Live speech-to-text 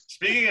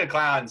Speaking of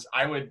clowns,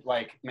 I would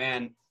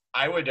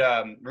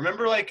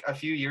remember like a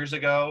few years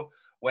ago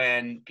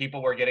when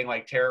people were getting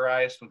like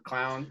terrorized by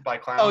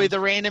clowns. Oh, the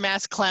random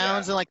ass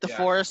clowns Yeah, in like the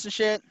forest and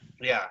shit.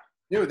 Yeah.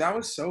 Dude, that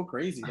was so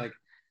crazy. Like,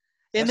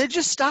 And they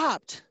just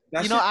stopped.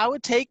 that You know,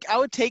 shit- I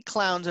would take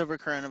clowns over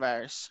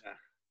coronavirus.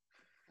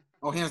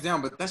 oh, hands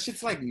down. But that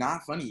shit's like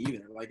not funny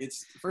either. Like,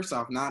 it's first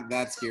off not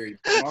that scary,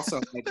 but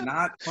also like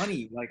not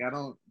funny. Like, I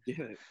don't get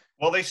it.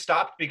 Well, they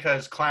stopped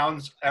because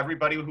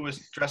everybody who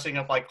was dressing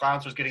up like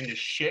clowns was getting the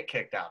shit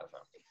kicked out of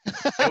them.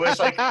 It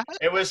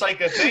was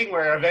like a thing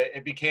where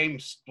it became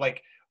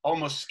like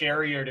almost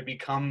scarier to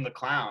become the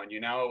clown.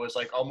 You know, it was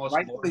like almost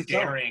more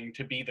daring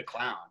to be the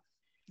clown.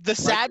 The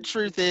sad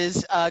truth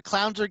is,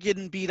 clowns are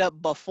getting beat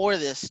up before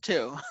this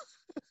too.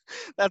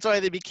 That's why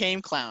they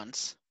became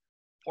clowns.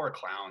 Poor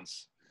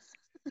clowns.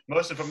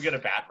 Most of them get a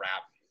bad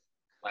rap.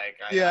 I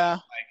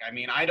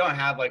don't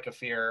have like a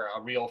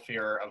real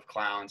fear of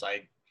clowns.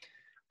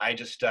 I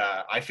just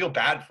I feel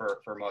bad for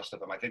most of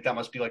them. I think that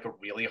must be like a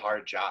really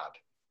hard job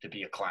to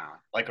be a clown.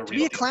 Like a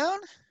clown?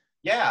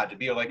 Yeah, to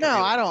be like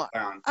no, I don't.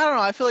 Clown. I don't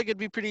know. I feel like it'd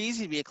be pretty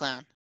easy to be a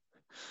clown.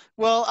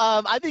 Well,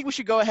 I think we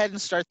should go ahead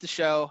and start the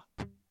show.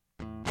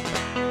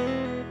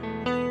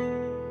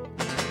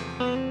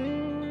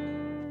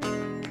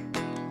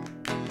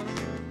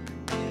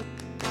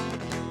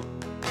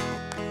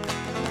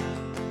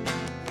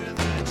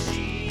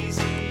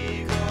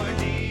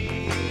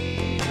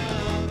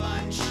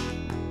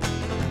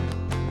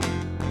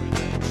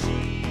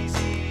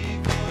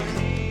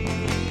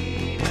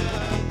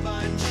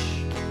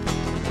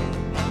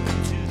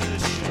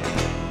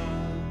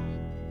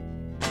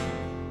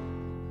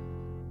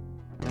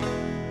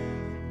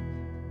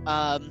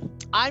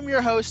 I'm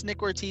your host,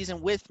 Nick Ortiz,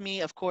 and with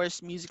me, of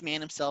course, Music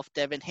Man himself,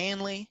 Devin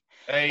Hanley.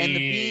 Hey. And the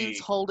Beans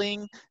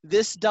holding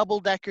this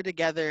double-decker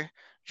together,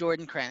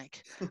 Jordan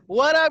Krennic.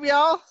 What up,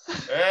 y'all?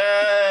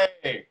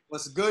 Hey!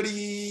 What's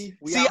goody?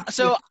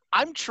 So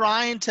I'm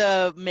trying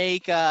to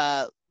make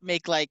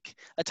like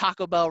a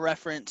Taco Bell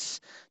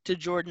reference to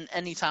Jordan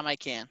anytime I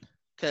can,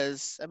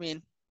 because, I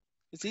mean,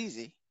 it's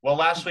easy. Well,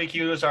 last week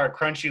he was our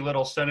crunchy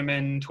little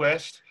cinnamon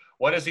twist.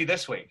 What is he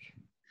this week?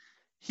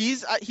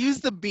 He's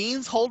the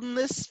Beans holding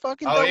this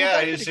fucking. Oh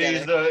yeah, he's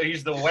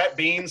the wet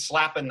beans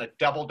slapping the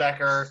double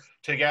decker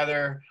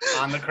together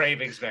on the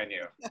Cravings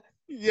menu.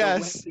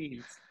 Yes,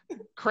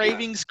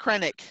 Cravings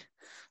Krennic,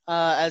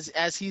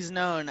 as he's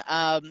known.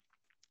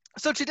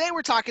 So today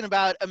we're talking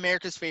about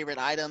America's favorite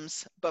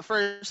items, but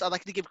first I'd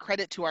like to give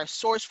credit to our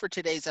source for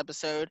today's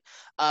episode,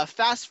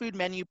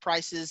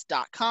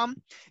 fastfoodmenuprices.com.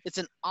 It's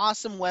an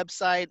awesome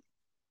website.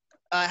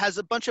 It has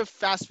a bunch of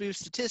fast food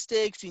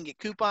statistics. You can get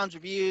coupons,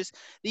 reviews.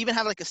 They even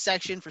have like a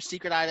section for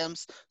secret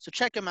items. So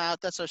check them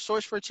out. That's our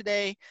source for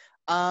today.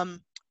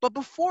 But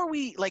before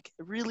we like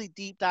really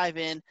deep dive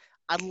in,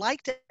 I'd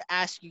like to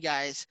ask you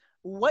guys,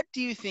 what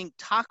do you think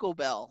Taco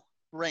Bell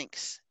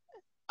ranks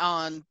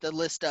on the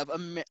list of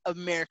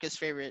America's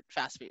favorite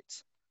fast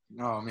foods?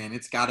 Oh man,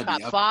 it's got to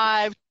be top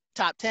 5,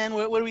 top 10.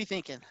 What are we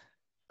thinking?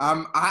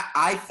 I'm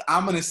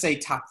gonna say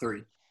top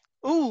 3.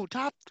 Ooh,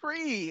 top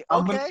 3. Okay.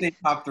 I'm gonna say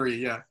top 3.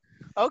 Yeah.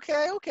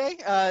 Okay.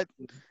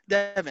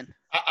 Devin.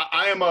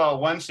 I am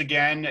once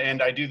again,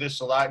 and I do this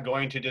a lot,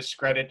 going to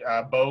discredit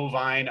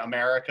bovine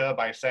America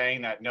by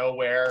saying that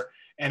nowhere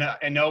in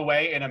no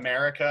way in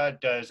America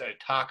does a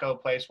taco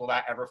place will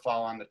that ever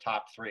fall on the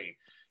top 3.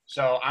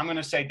 So I'm going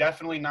to say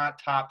definitely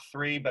not top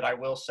 3, but I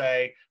will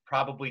say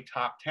probably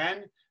top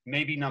 10,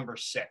 maybe number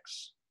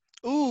 6.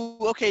 Ooh,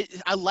 okay.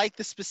 I like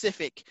the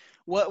specific.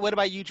 What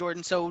about you,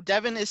 Jordan? So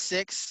Devin is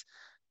 6.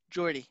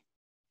 Jordy,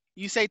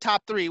 you say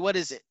top 3. What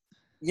is it?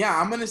 Yeah,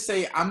 I'm gonna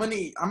say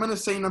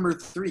number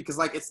 3 because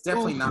like it's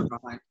definitely not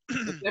behind.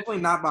 It's definitely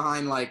not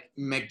behind like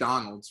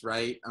McDonald's,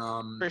 right?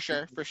 For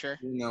sure.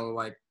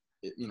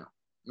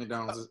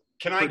 McDonald's.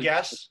 Can I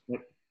guess?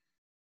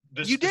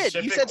 You did.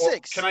 You said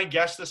 6. Can I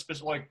guess the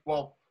specific?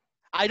 Well,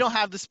 I don't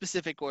have the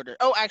specific order.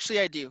 Oh, actually,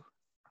 I do.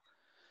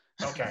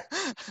 Okay,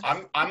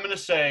 I'm gonna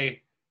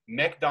say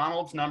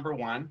McDonald's number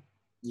 1.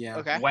 Yeah.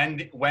 Okay.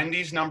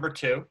 Wendy's number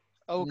 2.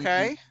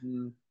 Okay.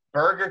 Mm-hmm.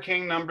 Burger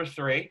King number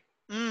 3.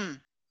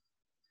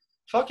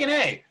 Fucking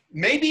A.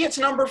 Maybe it's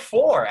number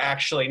 4,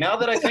 actually. Now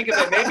that I think of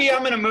it, maybe I'm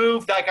going to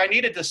move. Like, I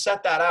needed to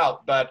set that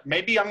out, but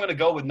maybe I'm going to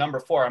go with number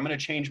 4. I'm going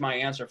to change my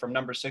answer from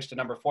number 6 to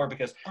number 4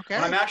 because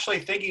when I'm actually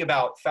thinking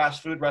about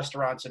fast food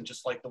restaurants and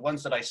just like the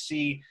ones that I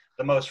see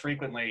the most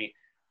frequently,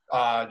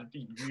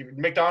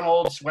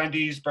 McDonald's,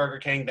 Wendy's, Burger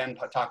King, then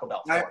Taco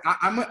Bell.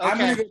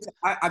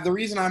 The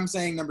reason I'm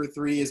saying number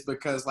 3 is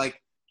because like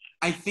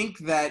I think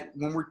that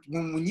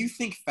when you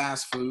think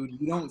fast food,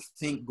 you don't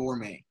think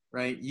gourmet,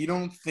 right? You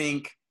don't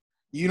think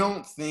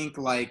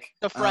like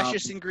the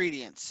freshest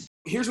ingredients.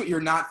 Here's what you're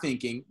not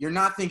thinking. You're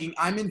not thinking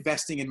I'm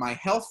investing in my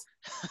health.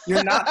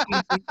 You're not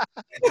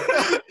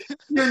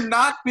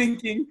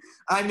thinking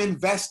I'm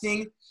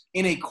investing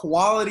in a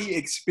quality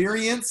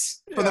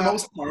experience for the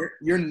most part.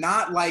 You're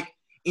not like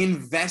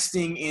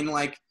investing in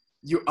like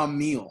a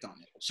meal.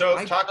 So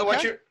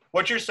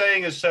what you're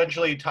saying is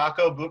essentially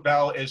Taco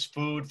Bell is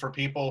food for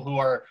people who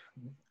are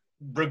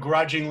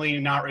begrudgingly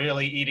not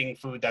really eating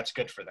food that's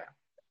good for them.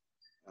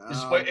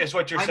 Is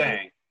what you're I mean,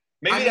 saying.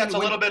 Maybe that's a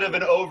little bit of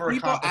an overcomplication.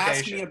 People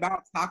ask me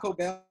about Taco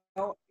Bell.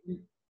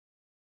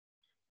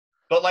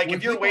 But like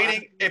if you're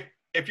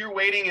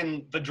waiting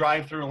in the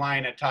drive-through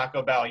line at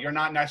Taco Bell, you're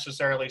not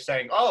necessarily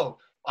saying, "Oh,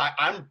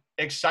 I'm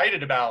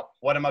excited about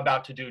what I'm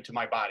about to do to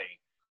my body."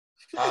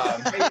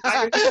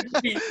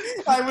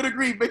 I would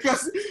agree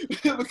because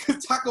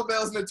Taco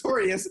Bell is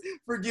notorious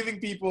for giving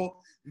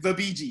people the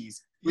Bee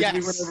Gees, which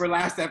we went over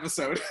last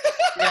episode.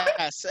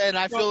 Yes, and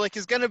I feel like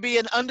it's going to be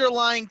an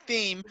underlying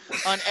theme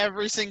on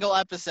every single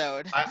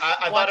episode.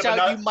 I Watch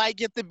out, you might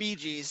get the Bee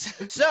Gees.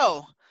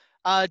 So,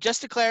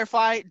 just to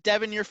clarify,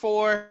 Devin, you're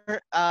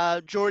 4,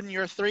 Jordan,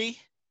 you're 3.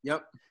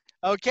 Yep.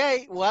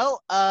 Okay,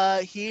 well,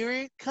 here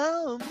it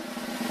comes.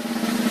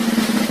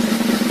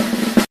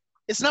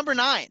 It's number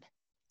 9.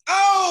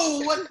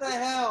 Oh, what the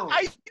hell?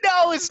 I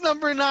know it's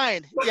number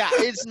 9. Yeah,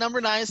 it's number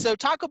 9. So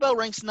Taco Bell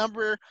ranks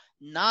number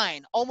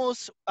 9,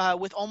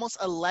 with almost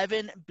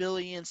 11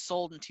 billion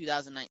sold in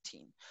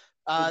 2019.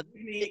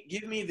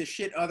 Give me the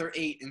shit other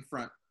 8 in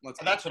front.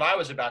 That's what I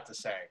was about to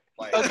say.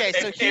 Like, okay,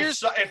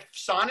 so if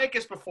Sonic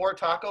is before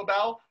Taco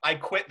Bell, I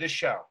quit this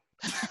show.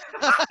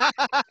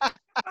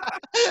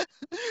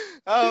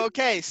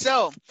 Okay,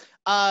 so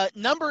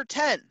number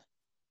 10,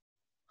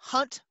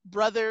 Hunt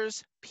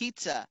Brothers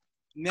Pizza.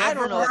 I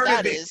don't know what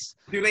that is.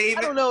 I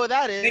don't know what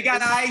that is. They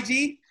got an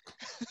IG?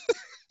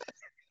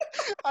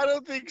 I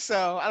don't think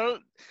so.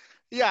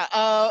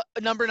 Yeah,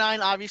 number 9,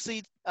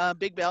 obviously,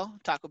 Big Bell,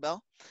 Taco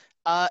Bell.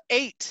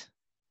 8,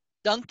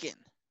 Dunkin'.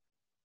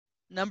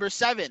 Number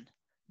 7,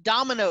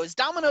 Domino's.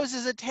 Domino's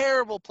is a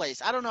terrible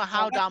place. I don't know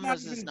how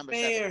Domino's is number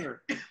 7.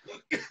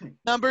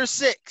 Number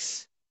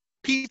 6,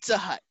 Pizza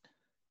Hut.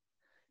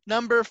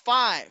 Number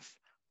 5,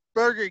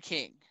 Burger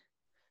King.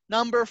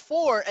 Number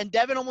 4, and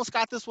Devin almost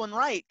got this one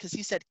right because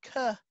he said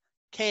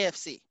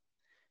KFC.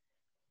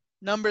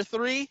 Number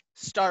 3,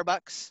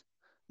 Starbucks.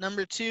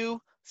 Number 2,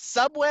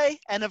 Subway.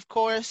 And, of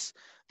course,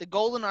 the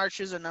Golden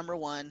Arches are number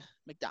 1,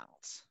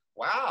 McDonald's.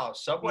 Wow,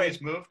 Subway's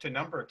moved to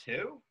number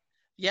 2?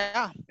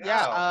 Yeah.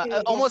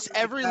 Almost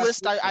every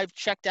list I've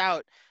checked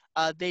out,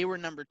 they were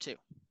number 2.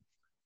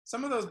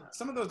 Some of those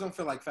don't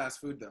feel like fast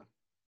food, though.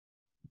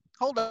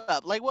 Hold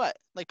up. Like what?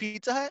 Like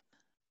Pizza Hut?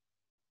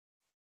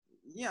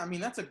 Yeah, I mean,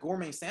 that's a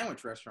gourmet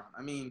sandwich restaurant.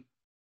 I mean,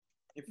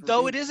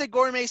 though it is a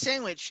gourmet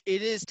sandwich,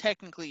 it is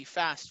technically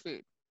fast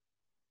food.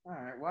 All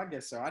right, well, I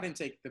guess so. I didn't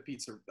take the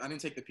pizza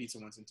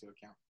ones into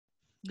account.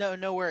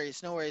 No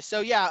worries.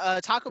 So yeah,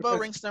 Taco Bell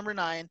ranks number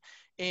 9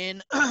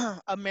 in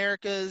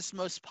America's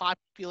most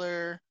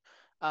popular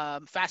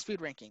fast food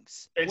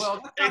rankings.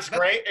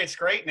 It's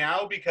great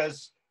now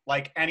because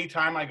like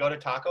anytime I go to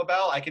Taco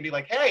Bell, I can be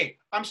like, hey,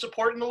 I'm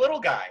supporting the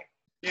little guy,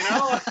 you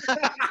know,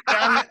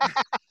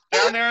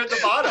 down there at the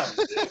bottom.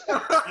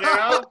 You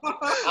know,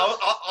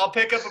 I'll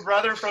pick up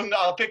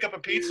a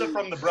pizza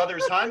from the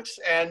Brothers Hunt,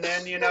 and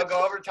then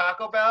go over to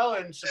Taco Bell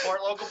and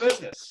support local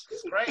business.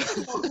 It's great.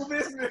 Local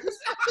business.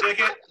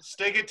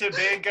 Stick it to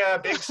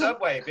big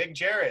Subway, Big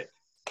Jared.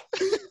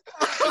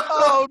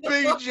 Oh,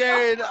 Big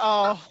Jared.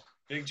 Oh,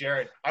 Big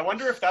Jared. I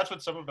wonder if that's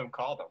what some of them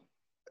call them.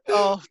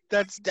 Oh,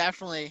 that's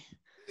definitely.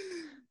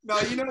 No,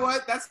 you know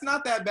what? That's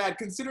not that bad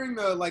considering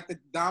the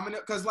domino.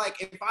 Because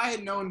if I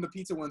had known the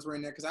pizza ones were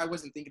in there, because I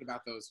wasn't thinking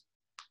about those.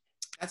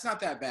 That's not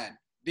that bad.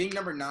 Being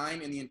number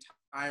 9 in the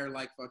entire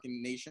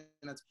fucking nation,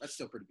 that's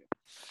still pretty good.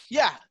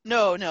 Yeah,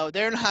 no,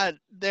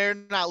 they're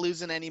not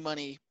losing any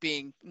money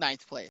being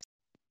 9th place.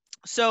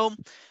 So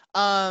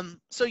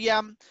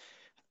yeah,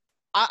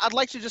 I'd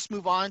like to just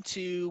move on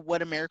to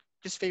what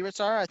America's favorites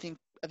are. I think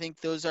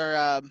those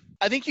are.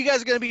 I think you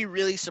guys are going to be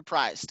really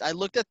surprised. I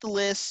looked at the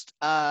list.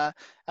 I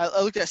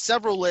looked at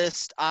several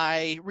lists.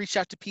 I reached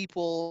out to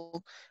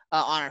people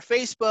on our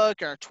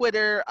Facebook, our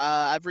Twitter.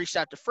 I've reached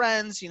out to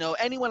friends.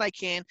 Anyone I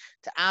can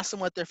to ask them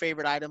what their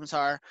favorite items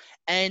are.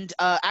 And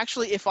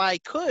actually, if I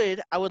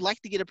could, I would like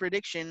to get a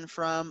prediction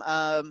from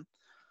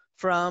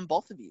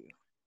both of you.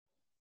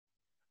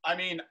 I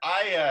mean,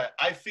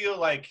 I feel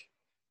like.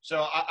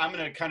 So I'm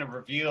going to kind of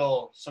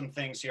reveal some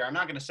things here. I'm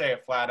not going to say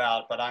it flat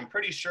out, but I'm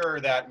pretty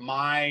sure that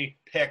my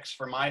picks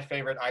for my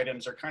favorite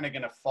items are kind of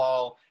going to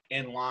fall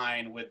in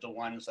line with the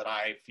ones that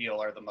I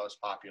feel are the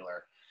most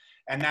popular.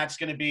 And that's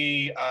going to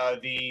be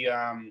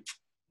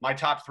my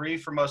top 3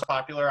 for most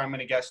popular. I'm going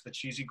to guess the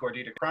Cheesy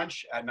Gordita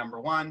Crunch at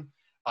number 1,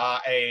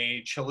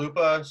 a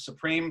Chalupa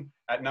Supreme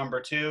at number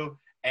 2,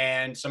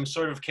 and some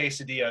sort of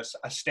quesadilla,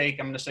 a steak.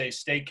 I'm going to say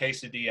steak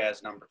quesadilla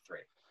as number 3.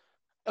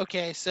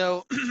 Okay,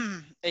 so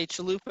a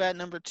chalupa at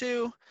number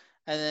 2,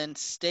 and then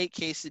steak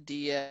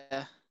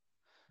quesadilla.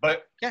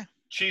 But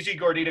Cheesy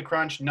Gordita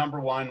Crunch,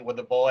 number 1 with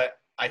a bullet.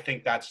 I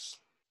think that's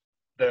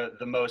the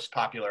most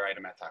popular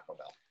item at Taco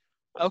Bell.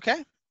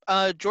 Okay.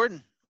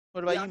 Jordan,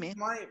 what about you, man?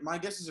 My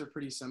guesses are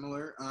pretty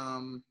similar.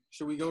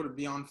 Should we go to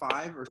beyond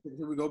 5, or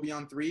should we go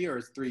beyond 3, or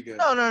is 3 good?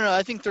 No.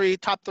 I think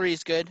top 3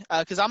 is good.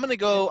 Because I'm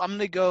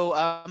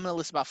gonna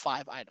list about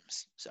 5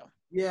 items. So.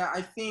 Yeah,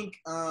 I think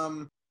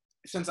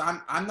since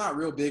I'm not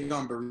real big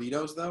on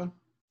burritos though,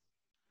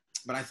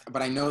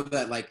 but I know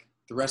that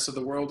the rest of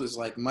the world is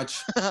like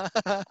much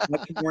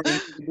more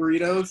into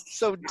burritos.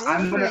 So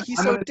different.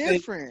 He's so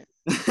different.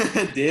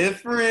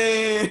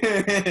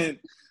 Different.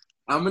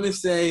 I'm gonna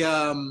say,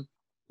 I'm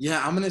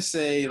gonna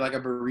say like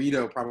a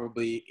burrito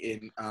probably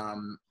in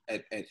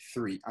at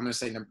 3. I'm gonna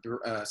say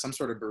some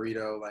sort of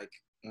burrito, like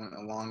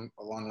a long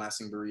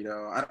lasting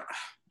burrito. I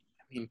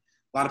mean,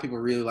 a lot of people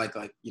really like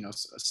a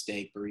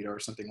steak burrito or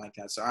something like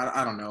that. So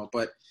I don't know,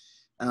 but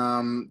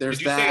there's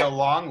Did you say a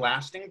long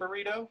lasting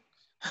burrito?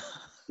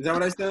 Is that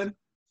what I said?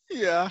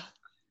 Yeah.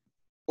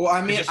 Well,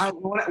 I mean,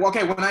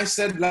 when I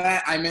said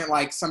that, I meant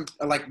like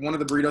one of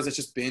the burritos that's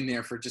just been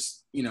there for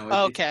just,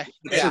 Okay.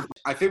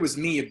 If it was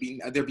me,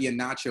 there'd be a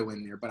nacho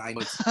in there, but I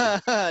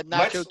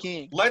Nacho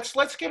King.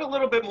 Let's get a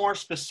little bit more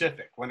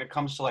specific when it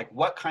comes to like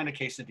what kind of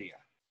quesadilla,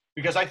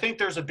 because I think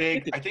there's a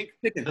big.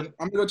 Chicken.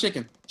 I'm gonna go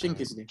chicken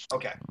quesadilla.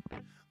 Okay.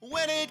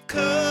 When it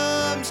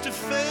comes to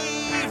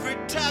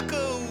favorite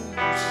tacos,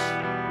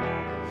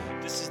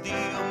 this is the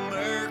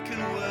American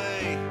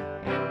way.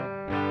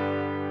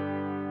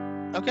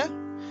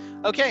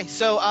 Okay.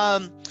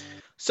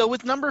 So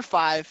with number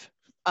 5,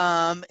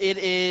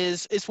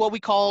 it's what we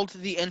called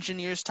the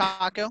engineer's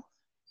taco.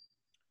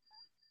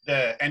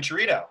 The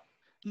enchilada.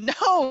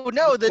 No.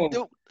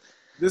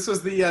 This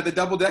was the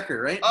double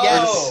decker, right?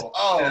 Yes.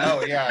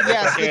 Yeah.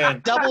 Yes,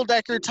 the double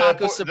decker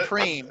taco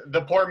supreme.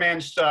 The poor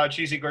man's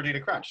cheesy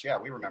Gordita crunch. Yeah,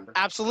 we remember.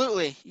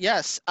 Absolutely,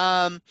 yes.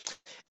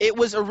 It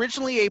was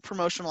originally a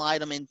promotional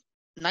item in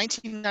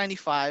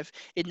 1995.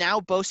 It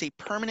now boasts a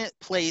permanent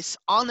place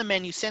on the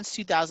menu since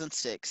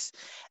 2006.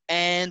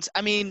 And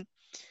I mean,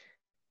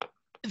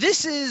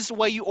 this is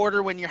what you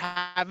order when you're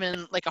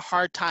having like a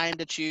hard time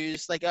to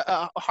choose, like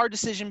a hard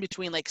decision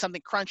between like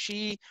something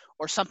crunchy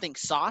or something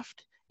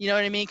soft. You know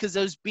what I mean? Because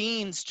those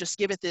beans just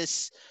give it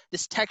this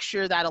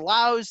texture that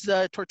allows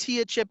the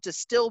tortilla chip to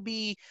still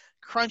be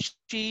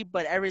crunchy,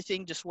 but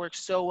everything just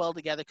works so well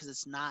together because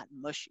it's not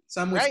mushy.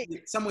 Some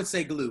would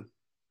say glue.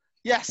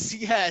 Yes,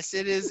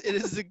 it is. It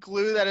is the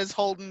glue that is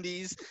holding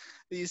these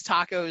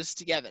tacos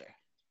together.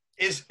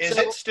 Is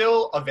it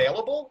still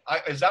available?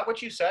 Is that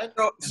what you said?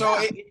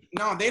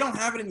 No, they don't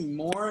have it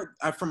anymore.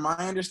 From my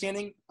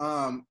understanding,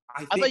 I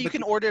thought you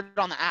can order it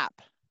on the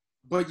app.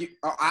 But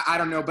I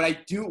don't know. But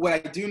what I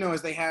do know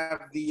is they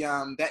have the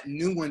that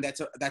new one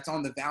that's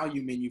on the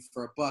value menu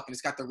for $1, and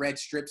it's got the red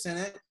strips in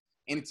it,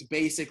 and it's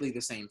basically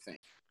the same thing.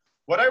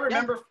 What I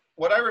remember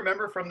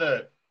from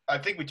I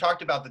think we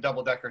talked about the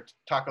double decker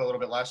taco a little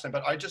bit last time,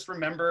 but I just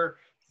remember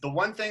the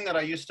one thing that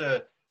I used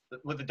to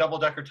with the double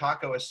decker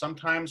taco is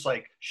sometimes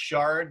like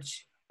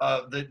shards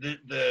of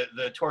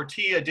the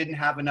tortilla didn't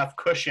have enough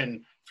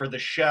cushion for the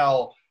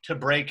shell to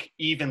break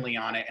evenly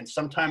on it, and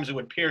sometimes it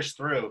would pierce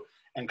through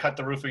and cut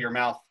the roof of your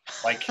mouth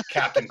like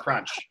Captain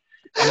Crunch.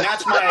 And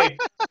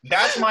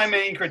that's my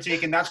main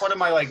critique, and that's one of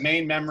my like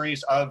main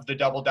memories of the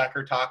double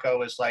decker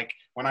taco is like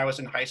when I was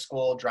in high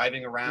school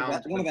driving around.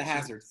 That's one of the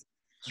hazards.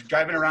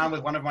 Driving around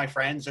with one of my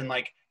friends and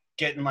like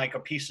getting like a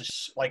piece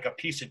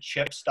of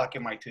chip stuck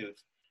in my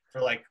tooth for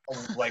like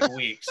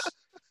weeks,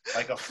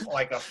 like a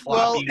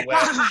floppy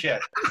wet chip.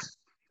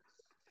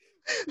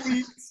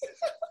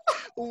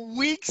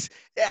 Weeks.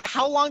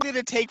 How long did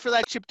it take for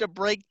that chip to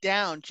break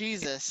down?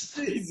 Jesus.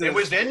 It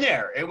was in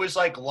there. It was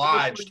like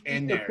lodged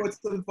in there. Put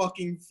some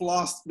fucking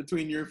floss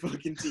between your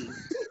fucking teeth.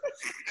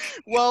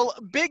 Well,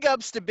 big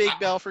ups to Big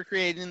Bell for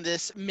creating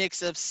this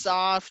mix of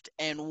soft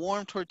and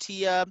warm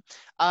tortilla.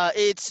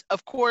 It's,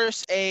 of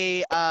course,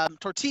 a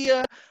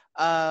tortilla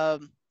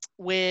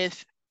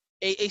with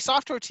a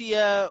soft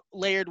tortilla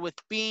layered with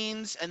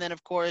beans, and then,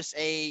 of course,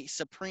 a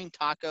supreme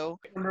taco.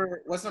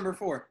 What's number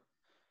 4?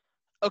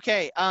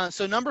 Okay,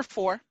 so number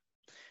 4,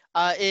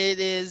 it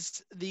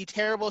is the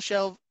terrible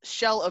shell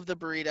of the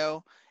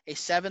burrito, a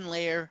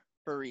 7-layer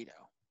burrito.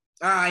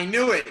 I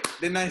knew it.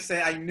 Didn't I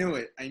say I knew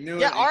it?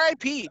 Yeah,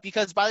 RIP,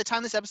 because by the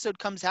time this episode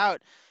comes out,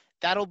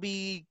 that'll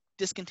be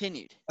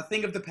discontinued. A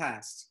thing of the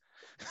past.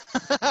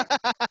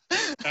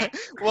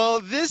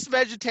 Well, this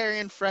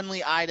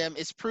vegetarian-friendly item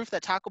is proof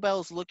that Taco Bell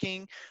is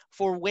looking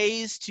for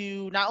ways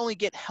to not only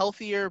get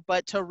healthier,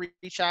 but to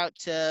reach out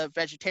to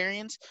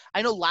vegetarians.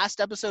 I know last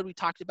episode we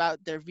talked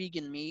about their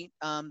vegan meat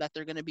that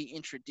they're going to be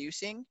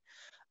introducing,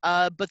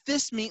 but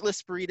this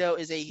meatless burrito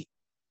is a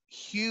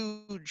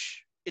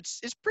huge.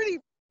 It's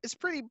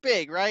pretty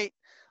big, right?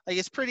 Like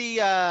it's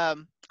pretty. I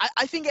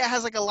think it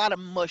has like a lot of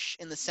mush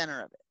in the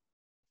center of it.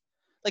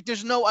 Like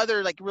there's no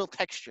other like real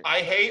texture.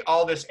 I hate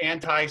all this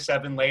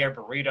anti-7-layer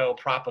burrito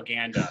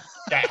propaganda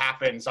that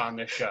happens on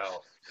this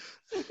show.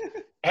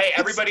 Hey,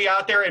 everybody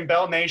out there in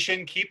Bell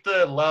Nation, keep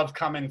the love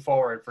coming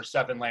forward for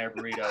 7-layer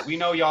burrito. We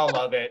know y'all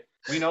love it.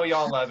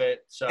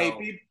 So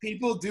hey,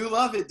 people do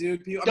love it,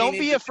 dude. Don't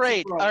be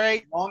afraid. All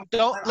right.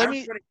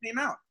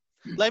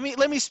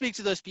 Let me speak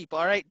to those people.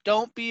 All right.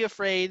 Don't be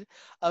afraid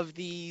of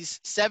these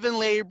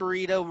 7-layer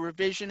burrito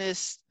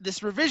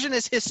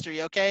revisionist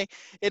history. Okay.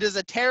 It is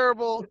a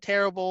terrible,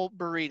 terrible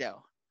burrito.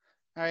 All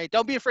right.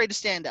 Don't be afraid to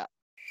stand up.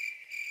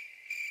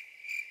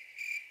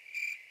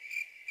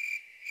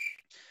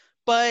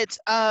 But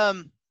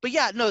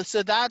yeah, no,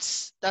 so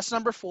that's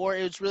number 4.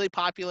 It was really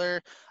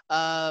popular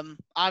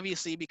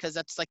Obviously, because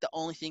that's like the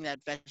only thing that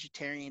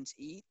vegetarians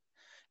eat.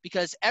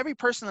 Because every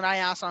person that I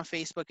asked on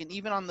Facebook and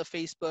even on the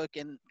Facebook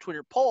and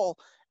Twitter poll,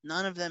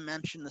 none of them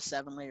mentioned the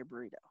 7-layer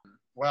burrito.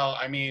 Well,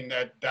 I mean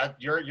that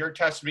your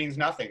test means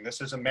nothing. This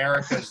is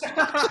America's.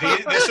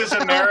 This is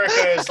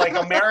America's. Like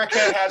America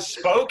has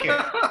spoken.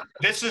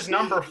 This is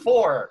number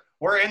 4.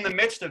 We're in the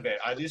midst of it.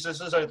 This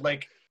is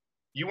like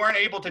you weren't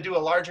able to do a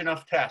large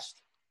enough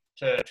test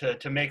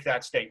to make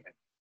that statement.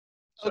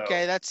 So,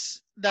 okay,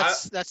 that's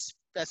fair.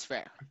 That's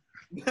fair.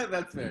 Yeah,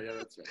 that's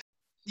fair.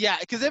 Yeah,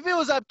 because if it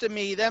was up to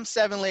me, them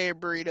 7-layer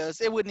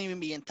burritos, it wouldn't even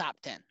be in top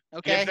 10.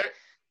 Okay,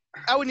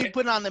 I wouldn't even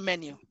put it on the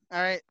menu.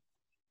 All right.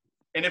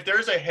 And if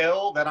there's a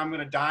hill that I'm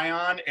going to die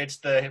on, it's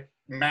the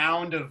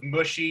mound of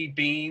mushy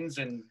beans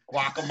and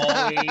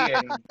guacamole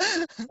and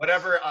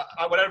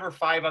whatever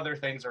 5 other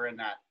things are in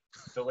that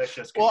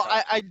delicious. Well,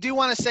 I do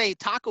want to say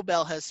Taco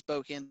Bell has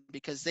spoken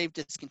because they've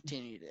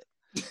discontinued it.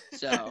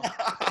 So,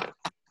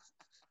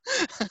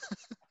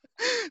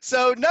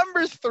 so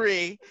number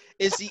 3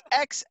 is the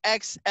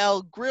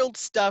XXL grilled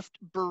stuffed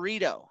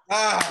burrito.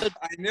 I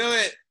knew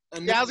it.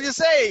 Yeah, I was gonna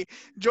say,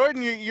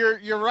 Jordan,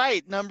 you're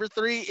right. Number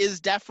 3 is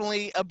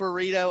definitely a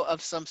burrito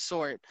of some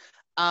sort.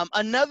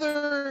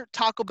 Another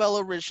Taco Bell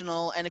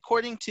original, and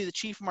according to the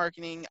chief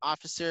marketing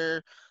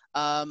officer,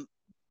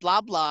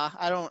 blah blah.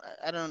 I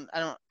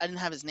didn't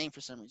have his name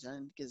for some reason. I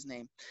didn't get his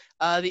name.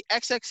 The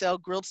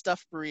XXL grilled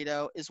stuffed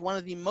burrito is one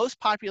of the most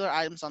popular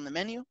items on the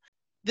menu.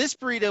 This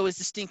burrito is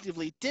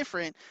distinctively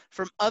different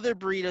from other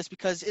burritos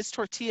because its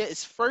tortilla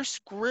is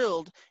first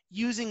grilled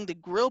using the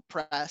grill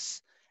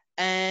press.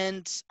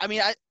 And I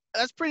mean,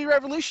 that's pretty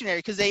revolutionary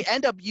because they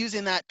end up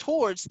using that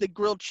towards the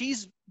grilled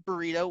cheese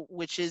burrito,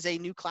 which is a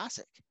new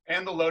classic.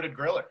 And the loaded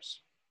grillers.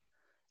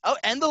 Oh,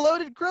 and the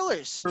loaded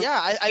grillers. Yeah,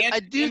 I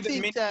do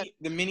think that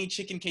the mini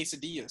chicken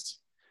quesadillas.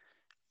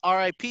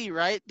 RIP,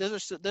 right?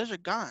 Those are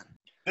gone.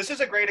 This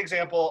is a great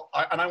example,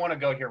 and I want to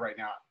go here right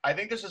now. I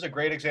think this is a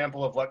great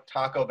example of what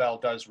Taco Bell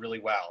does really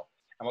well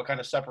and what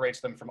kind of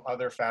separates them from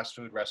other fast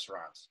food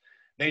restaurants.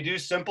 They do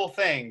simple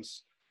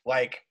things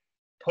like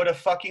put a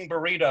fucking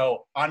burrito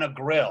on a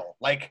grill,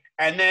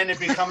 and then it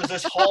becomes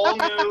this whole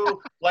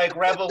new,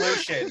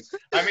 revolution.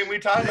 I mean, we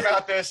talk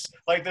about this,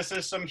 this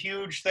is some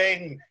huge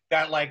thing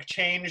that,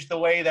 changed the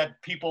way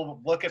that people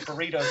look at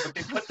burritos, but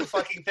they put the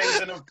fucking things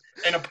in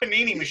a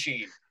panini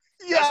machine.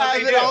 Yeah,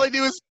 and then all they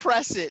do is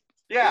press it.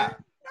 Yeah.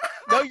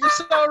 No, you're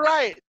so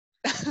right.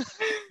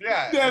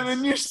 Yeah,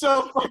 Devin, you're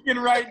so fucking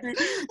right, dude.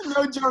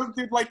 No joke,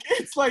 dude.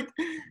 It's like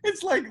they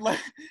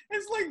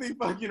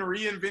fucking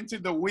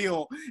reinvented the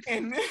wheel,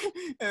 and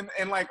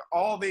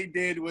all they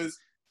did was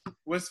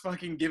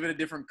fucking give it a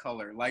different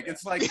color.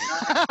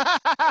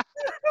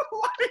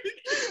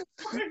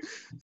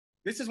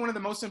 This is one of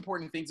the most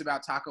important things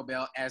about Taco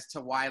Bell as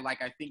to why,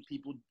 I think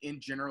people in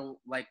general,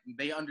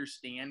 they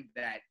understand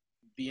that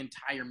the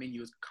entire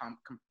menu is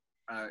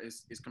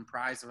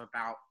comprised of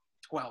about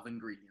 12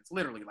 ingredients,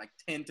 literally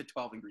 10 to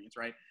 12 ingredients,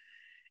 right?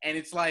 And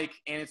it's like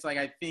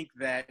I think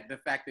that the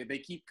fact that they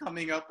keep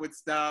coming up with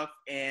stuff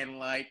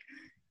and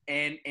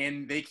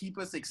they keep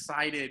us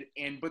excited,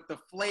 but the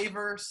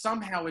flavor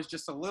somehow is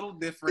just a little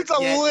different. It's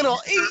a little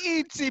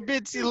itsy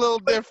bitsy little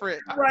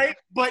different, right?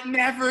 But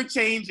never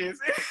changes.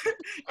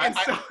 And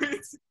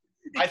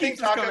I think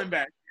coming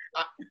back.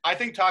 I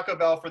think Taco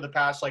Bell for the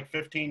past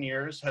 15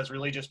 years has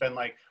really just been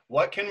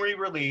what can we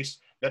release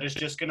that is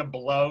just going to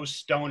blow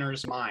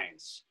stoners'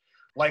 minds?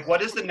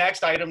 What is the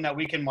next item that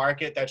we can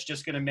market that's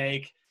just going to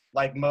make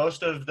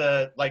most of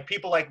the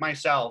people like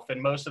myself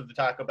and most of the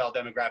Taco Bell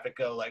demographic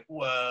go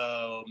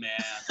whoa, man,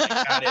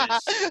 that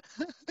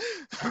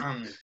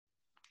is.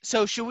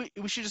 So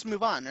we should just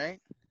move on, right?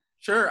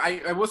 Sure.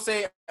 I will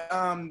say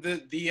I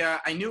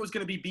knew it was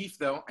going to be beef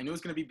though. I knew it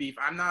was going to be beef.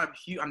 I'm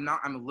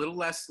a little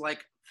less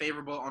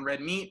favorable on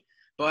red meat,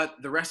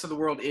 but the rest of the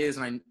world is,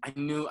 and I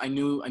knew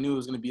it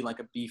was going to be a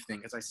beef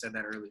thing, as I said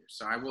that earlier.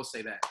 So I will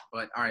say that.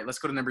 But all right, let's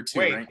go to number 2.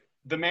 Wait, right?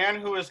 The man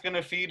who is going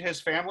to feed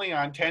his family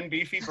on 10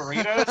 beefy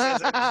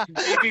burritos,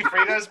 beefy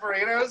Fritos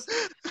burritos.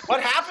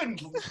 What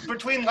happened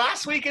between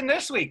last week and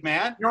this week,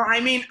 man? No, I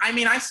mean,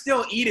 I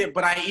still eat it,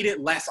 but I eat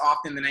it less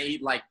often than I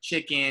eat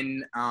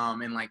chicken,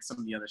 and some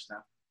of the other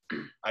stuff.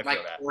 I feel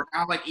that. Pork.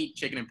 I'll eat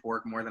chicken and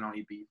pork more than I'll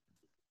eat beef.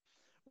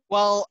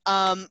 Well,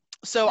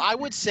 so I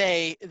would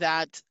say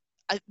that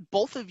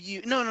both of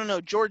you,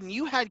 no, Jordan,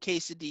 you had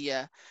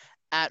quesadilla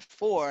at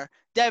 4.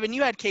 Devin,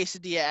 you had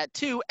quesadilla at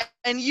 2,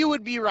 and you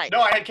would be right. No,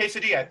 I had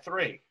quesadilla at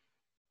 3.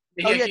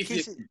 Oh, you had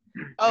quesadilla.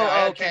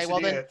 Oh, okay. Well,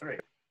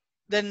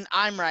 then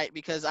I'm right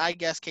because I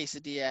guessed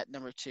quesadilla at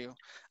number 2.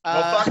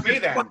 Well, fuck me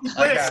then.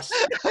 I guess.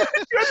 You're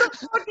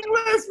the fucking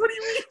list. What do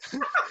you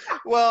mean?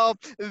 Well,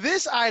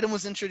 this item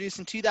was introduced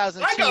in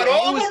 2002. I got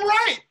all of them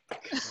right.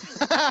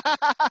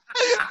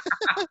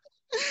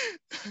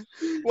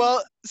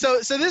 Well, so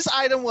this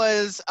item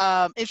was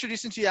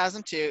introduced in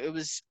 2002. It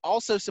was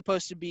also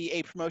supposed to be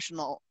a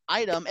promotional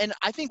item, and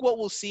I think what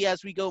we'll see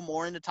as we go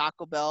more into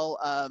Taco Bell,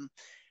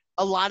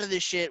 a lot of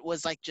this shit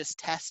was just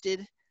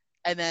tested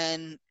and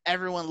then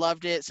everyone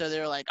loved it, so they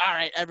were like, all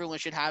right, everyone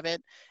should have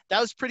it. That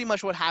was pretty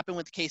much what happened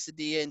with the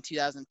quesadilla in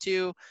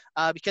 2002,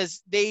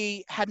 because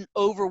they had an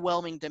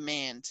overwhelming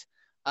demand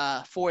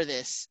for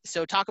this.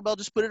 So Taco Bell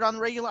just put it on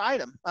the regular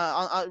item,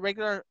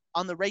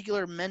 on the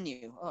regular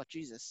menu. Oh,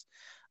 Jesus.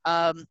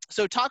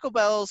 So Taco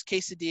Bell's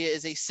quesadilla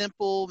is a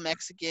simple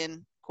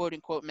Mexican, quote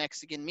unquote,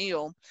 Mexican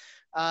meal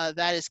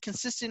that is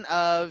consistent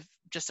of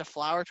just a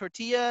flour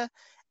tortilla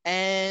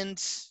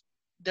and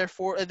their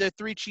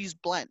 3-cheese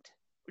blend,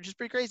 which is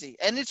pretty crazy.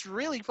 And it's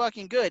really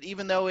fucking good,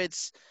 even though it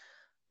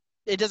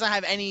doesn't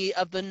have any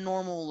of the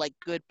normal like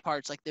good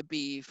parts like the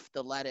beef,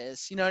 the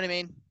lettuce. You know what I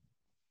mean?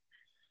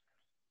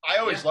 I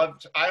always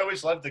loved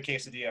the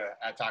quesadilla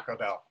at Taco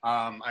Bell.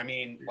 I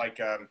mean, like,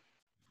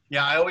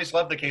 I always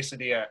loved the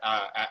quesadilla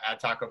at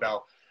Taco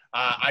Bell.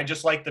 I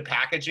just like the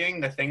packaging,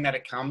 the thing that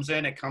it comes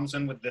in. It comes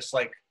in with this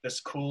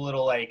cool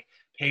little like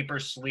paper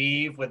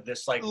sleeve with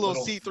this like little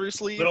see-through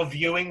sleeve, little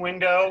viewing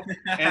window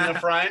in the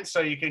front, so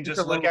you can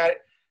just look at it.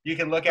 You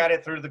can look at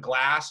it through the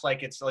glass,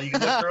 like you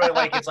can look through it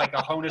like it's like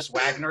a Honus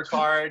Wagner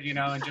card,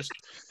 and just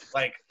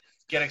like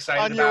get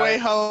excited on your way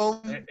it.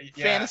 home,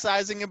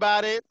 fantasizing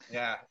about it.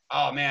 Yeah.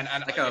 Oh man,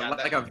 and like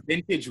a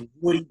vintage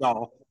Woody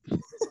doll. Yeah.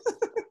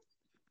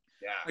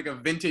 Like a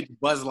vintage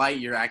Buzz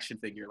Lightyear action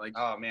figure. Like,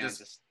 oh man, yeah.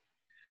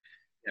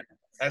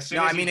 As soon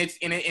no, as I mean it's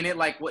in it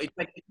like, well, it's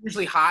like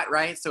usually hot,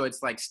 right? So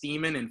it's like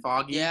steaming and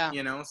foggy, yeah.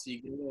 So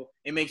you get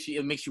it makes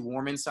you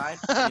warm inside,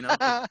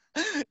 right?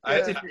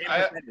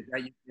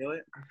 You feel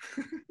it.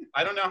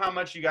 I don't know how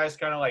much you guys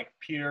kind of like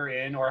peer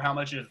in, or how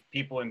much of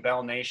people in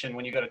Bell Nation,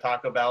 when you go to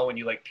Taco Bell, when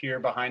you like peer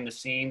behind the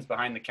scenes,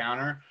 behind the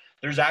counter,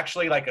 there's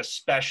actually like a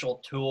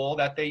special tool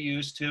that they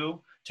use to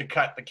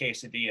cut the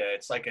quesadilla.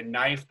 It's like a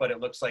knife, but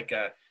it looks like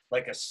a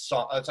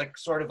saw. It's like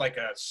sort of like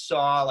a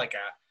saw, like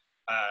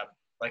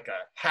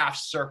a half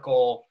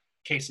circle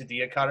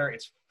quesadilla cutter.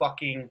 It's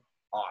fucking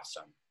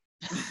awesome.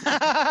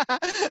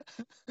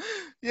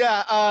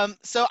 Yeah.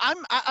 So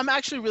I'm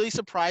actually really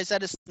surprised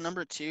that it's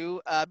number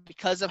 2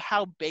 because of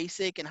how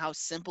basic and how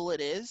simple it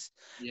is.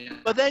 Yeah.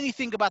 But then you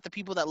think about the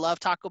people that love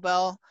Taco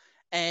Bell,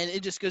 and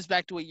it just goes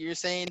back to what you're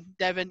saying,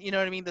 Devin. You know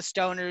what I mean? The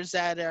stoners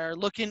that are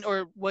looking,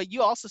 or what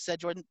you also said,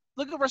 Jordan,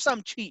 looking for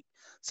something cheap,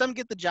 something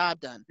get the job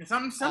done. It's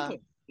something simple.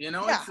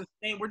 It's the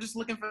same. We're just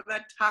looking for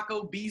that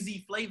taco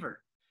BZ flavor.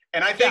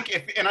 And I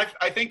think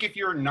I think if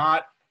you're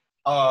not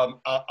a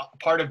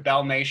part of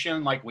Bell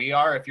Nation like we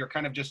are, if you're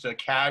kind of just a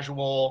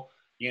casual,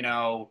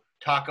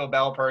 Taco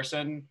Bell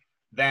person,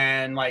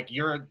 then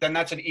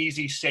that's an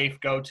easy, safe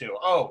go-to.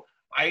 Oh,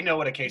 I know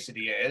what a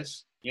quesadilla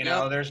is.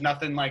 There's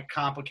nothing like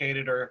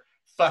complicated or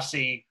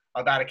fussy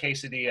about a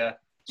quesadilla.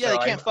 Yeah, so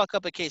they can't fuck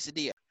up a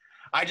quesadilla.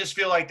 I just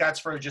feel like that's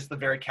for just the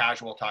very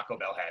casual Taco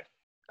Bell head.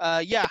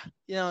 Yeah,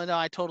 no,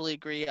 I totally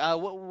agree.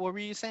 What were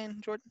you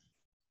saying, Jordan?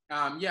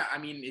 Yeah, I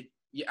mean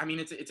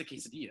it's a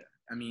quesadilla.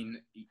 I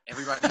mean,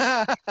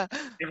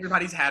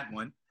 everybody's had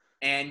one,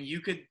 and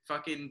you could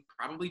fucking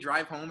probably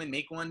drive home and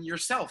make one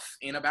yourself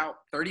in about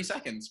 30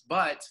 seconds.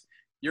 But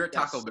you're at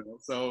Taco Bell,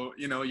 so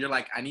you're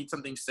like, I need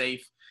something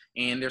safe.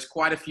 And there's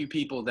quite a few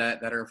people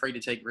that are afraid to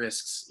take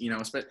risks.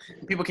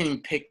 People can't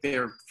even pick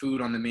their food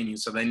on the menu,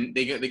 so then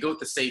they go with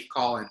the safe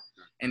call,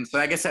 and so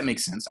I guess that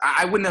makes sense.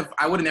 I would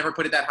have never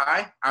put it that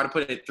high. I would have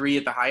put it at 3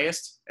 at the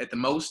highest, at the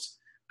most.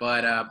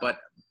 But I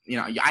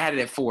had it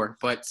at 4.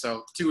 But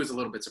so 2 is a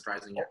little bit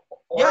surprising.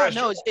 Yeah,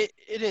 no, it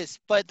is.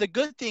 But the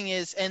good thing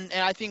is, and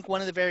I think one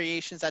of the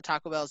variations that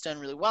Taco Bell has done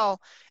really well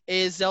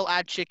is they'll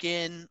add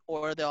chicken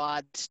or they'll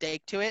add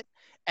steak to it.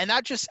 And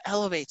that just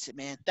elevates it,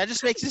 man. That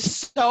just makes it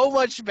so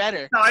much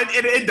better. No,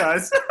 it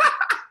does.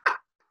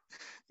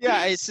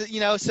 Yeah, it's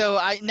so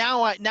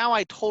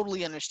I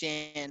totally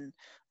understand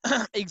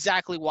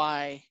exactly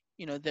why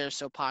they're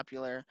so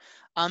popular.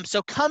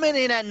 So coming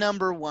in at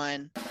number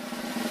 1,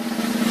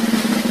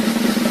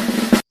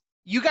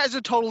 you guys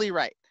are totally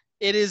right.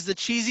 It is the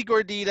cheesy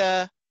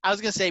gordita. I was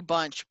gonna say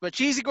bunch, but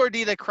cheesy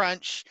gordita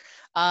crunch,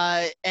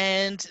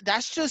 and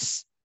that's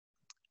just.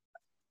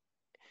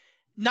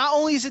 Not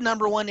only is it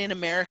number 1 in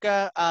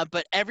America,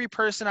 but every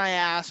person I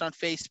asked on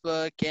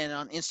Facebook and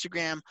on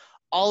Instagram,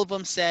 all of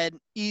them said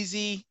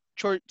easy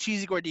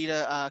cheesy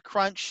gordita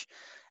crunch,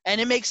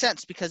 and it makes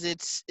sense because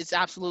it's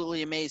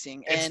absolutely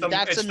amazing. And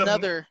it's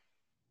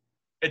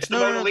the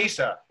Mona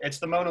Lisa. It's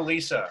the Mona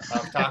Lisa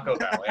of Taco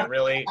Bell. It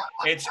really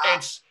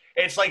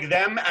it's like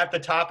them at the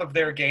top of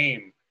their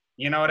game.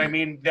 You know what I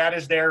mean?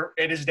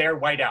 It is their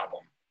White Album.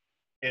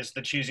 Is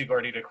the cheesy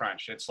gordita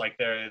crunch. It's like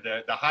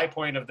the high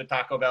point of the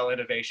Taco Bell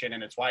innovation,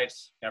 and it's why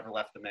it's never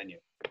left the menu.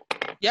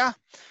 Yeah.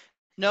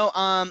 No,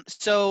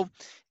 so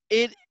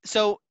it's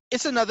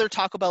another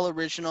Taco Bell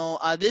original.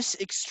 This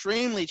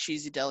extremely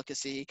cheesy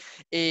delicacy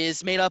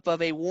is made up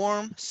of a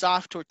warm,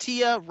 soft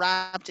tortilla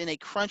wrapped in a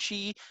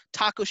crunchy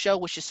taco shell,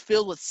 which is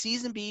filled with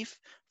seasoned beef,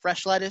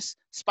 fresh lettuce,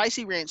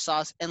 spicy ranch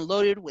sauce, and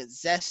loaded with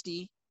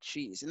zesty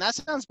cheese. And that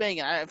sounds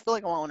banging. I feel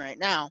like I want one right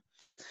now.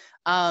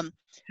 And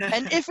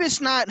if it's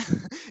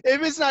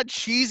not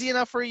cheesy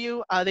enough for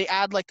you, they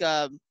add like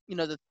the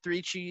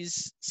 3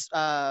 cheese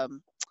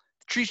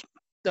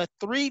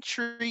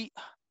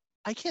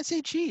I can't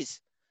say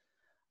cheese.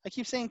 I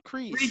keep saying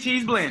crease. 3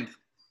 cheese blend.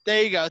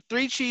 There you go.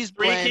 3 cheese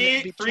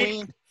blend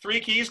between three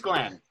keys,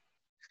 Glenn.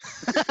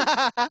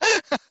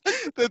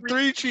 the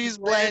 3 cheese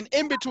blend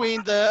in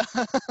between the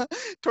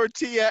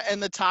tortilla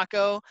and the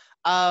taco.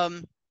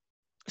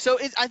 So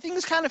I think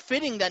it's kind of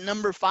fitting that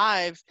number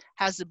 5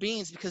 has the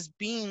beans because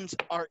beans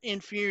are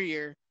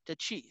inferior to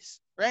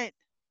cheese, right?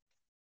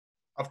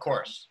 Of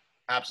course,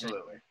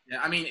 absolutely.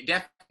 Yeah, I mean,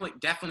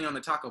 definitely on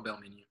the Taco Bell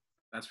menu.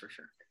 That's for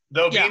sure.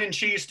 Though bean and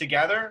cheese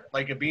together,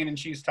 like a bean and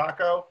cheese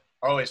taco,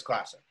 are always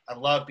classic. I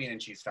love bean and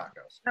cheese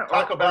tacos. Yeah,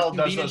 Taco Bell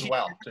does bean and those cheese.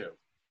 well too.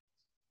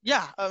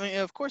 Yeah, I mean,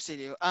 of course they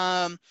do.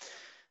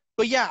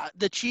 But yeah,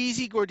 the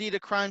cheesy Gordita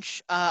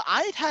Crunch.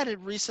 I had it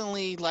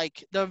recently,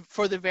 like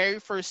for the very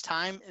first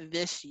time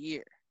this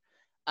year.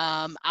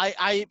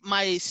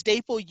 My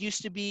staple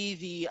used to be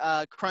the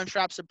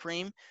Crunchwrap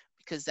Supreme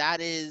because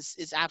that is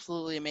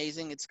absolutely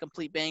amazing. It's a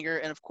complete banger,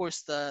 and of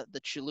course the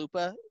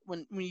chalupa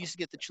when we used to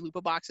get the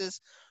chalupa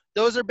boxes,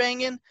 those are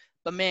banging.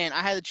 But man,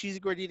 I had the cheesy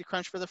Gordita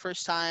Crunch for the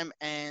first time,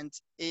 and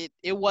it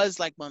was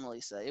like Mona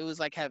Lisa. It was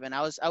like heaven.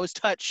 I was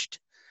touched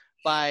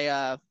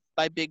by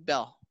Big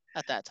Bell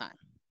at that time.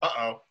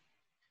 Uh-oh.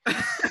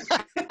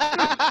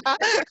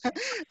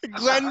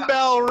 Glenn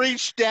Bell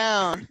reached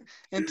down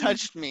and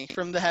touched me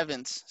from the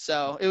heavens.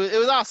 So it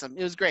was awesome.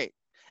 It was great.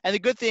 And the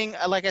good thing,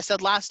 like I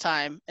said last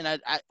time, and I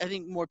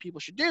think more people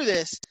should do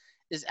this,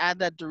 is add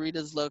that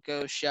Doritos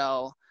Loco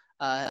shell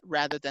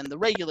rather than the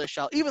regular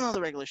shell, even though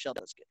the regular shell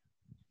does good.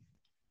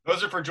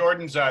 Those are for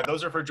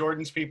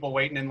Jordan's people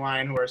waiting in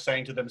line who are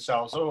saying to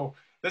themselves, "Oh,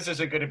 this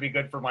isn't going to be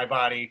good for my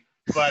body."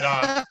 But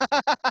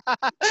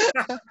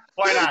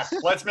why not?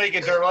 Let's make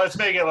it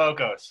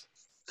Locos.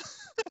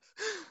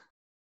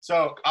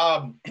 So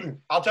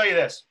I'll tell you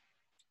this.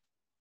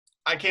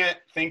 I can't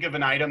think of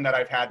an item that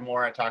I've had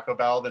more at Taco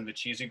Bell than the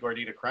cheesy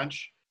Gordita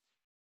Crunch.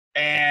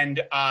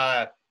 And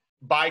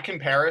by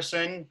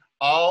comparison,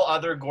 all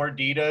other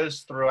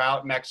gorditas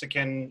throughout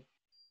Mexican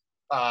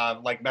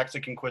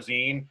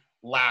cuisine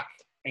lack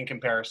in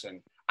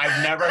comparison.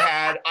 I've never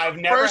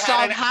First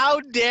off, how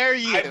dare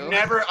you?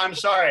 I'm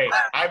sorry.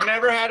 I've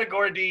never had a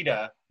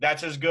gordita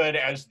that's as good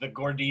as the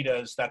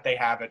gorditas that they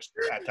have at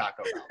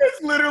Taco Bell.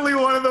 It's literally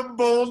one of the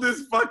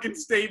boldest fucking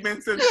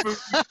statements in food.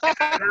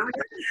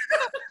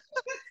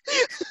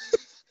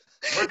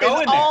 We're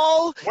going there.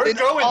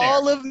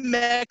 All of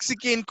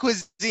Mexican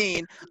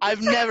cuisine,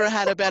 I've never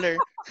had a better.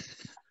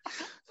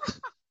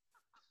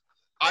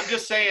 I'm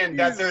just saying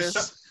that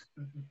there's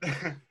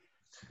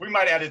we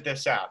might edit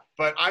this out,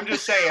 but I'm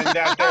just saying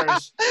that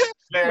there's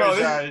no,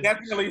 this is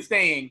definitely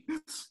staying.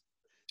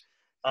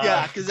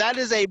 Yeah, because that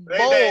is a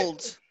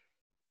bold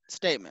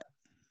statement.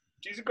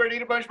 Cheesy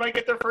Gordita Bunch might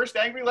get their first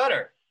angry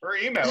letter or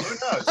email. Who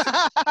knows?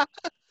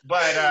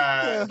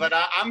 But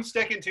I'm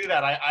sticking to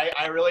that.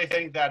 I really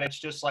think that it's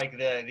just like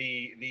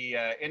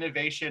the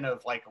innovation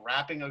of like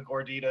wrapping a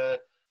gordita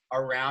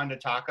around a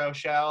taco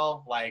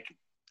shell, like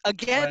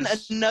again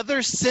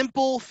another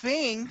simple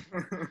thing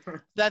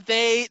that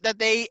they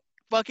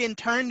fucking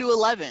turn to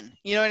 11.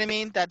 You know what I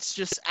mean? That's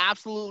just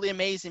absolutely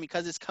amazing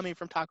because it's coming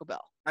from Taco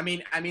Bell. I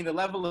mean the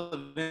level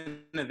of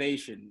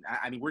innovation.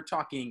 I mean, we're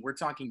talking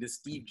the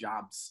Steve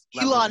Jobs.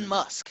 Elon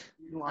Musk.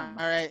 All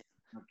right.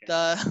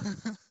 Okay.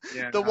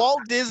 The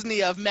Walt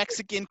Disney of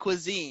Mexican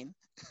cuisine.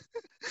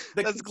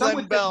 That's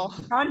Glenn Bell.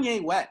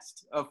 Kanye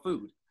West of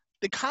food.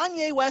 The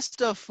Kanye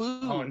West of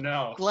food. Oh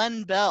no.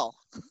 Glenn Bell.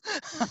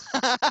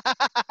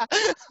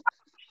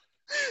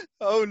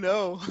 Oh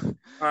no.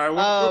 All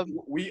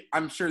right.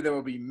 I'm sure there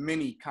will be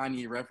many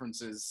Kanye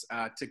references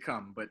to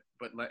come, but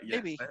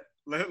maybe.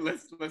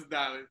 Let's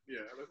dial it. Yeah,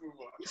 let's move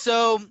on.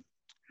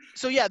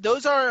 So yeah,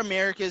 those are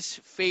America's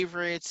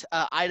favorite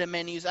item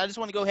menus. I just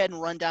want to go ahead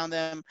and run down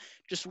them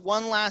just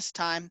one last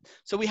time.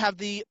 So we have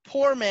the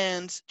poor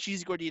man's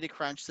cheesy Gordita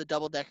Crunch, the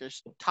double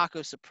deckers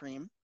Taco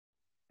Supreme.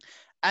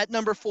 At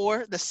number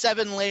 4, the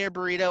 7-layer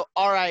burrito,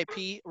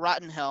 RIP,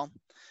 Rotten Hell.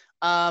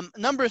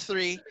 Number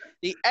 3,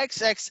 the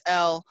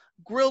XXL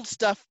grilled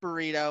stuffed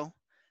burrito.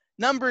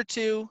 Number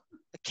 2,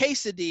 the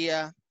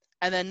quesadilla.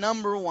 And then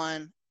number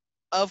 1,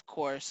 of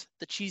course,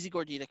 the cheesy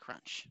Gordita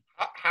Crunch.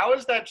 How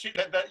is that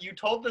you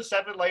told the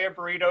 7-layer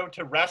burrito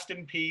to rest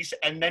in peace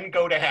and then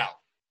go to hell?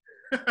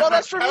 Well,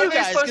 that's from you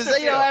guys because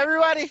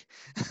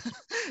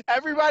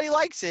everybody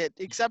likes it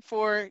except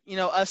for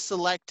a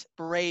select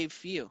brave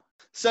few.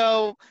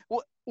 So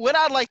what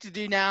I'd like to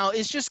do now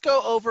is just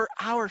go over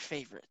our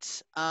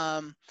favorites.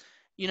 I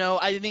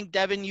think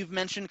Devin, you've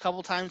mentioned a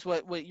couple times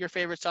what your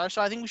favorites are,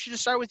 so I think we should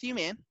just start with you,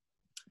 man.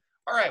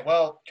 All right.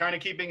 Well, kind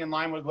of keeping in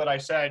line with what I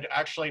said,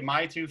 actually,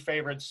 my 2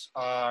 favorites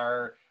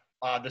are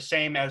the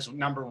same as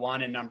number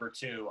 1 and number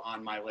 2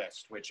 on my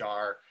list, which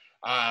are,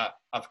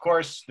 of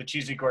course, the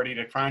cheesy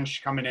Gordita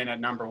Crunch coming in at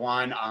number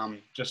 1,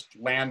 just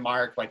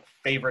landmark, like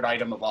favorite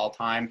item of all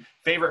time,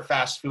 favorite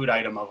fast food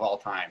item of all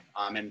time.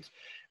 I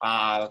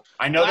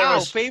know there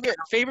was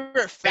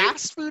favorite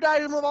fast food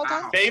item of all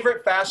time.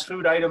 Favorite fast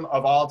food item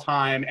of all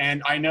time,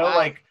 and I know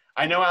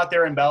I know out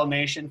there in Bell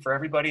Nation, for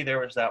everybody, there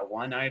was that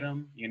one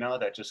item, you know,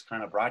 that just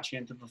kind of brought you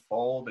into the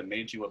fold and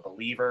made you a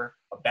believer,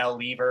 a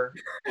Bell-liever.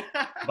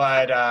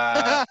 But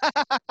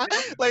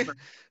Like,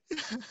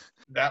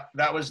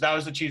 that was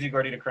the cheesy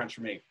gordita crunch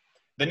for me.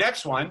 The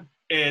next one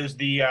is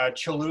the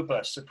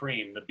chalupa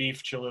supreme, the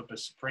beef chalupa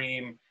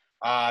supreme.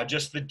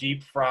 Just the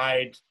deep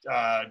fried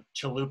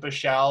chalupa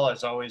shell,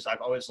 as always.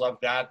 I've always loved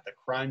that, the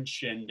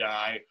crunch, and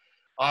I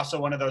also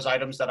one of those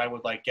items that I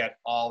would like get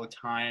all the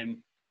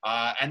time.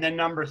 And then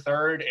number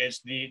three is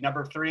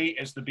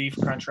the beef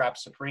Crunchwrap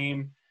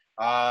Supreme.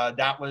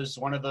 That was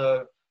one of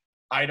the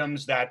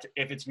items that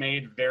if it's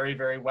made very,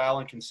 very well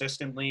and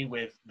consistently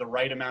with the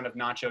right amount of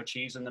nacho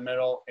cheese in the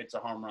middle, it's a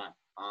home run.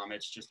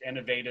 It's just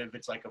innovative.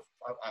 It's like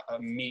a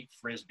meat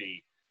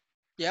Frisbee.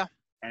 Yeah.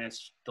 And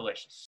it's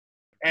delicious.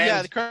 And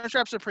yeah, the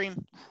Crunchwrap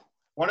Supreme.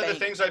 one of the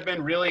things I've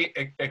been really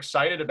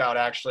excited about,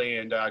 actually,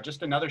 and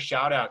just another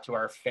shout out to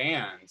our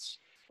fans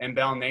and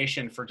Bell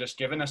Nation for just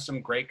giving us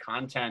some great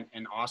content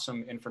and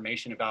awesome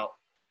information about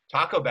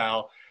Taco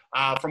Bell.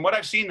 From what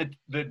I've seen,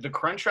 the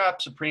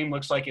Crunchwrap Supreme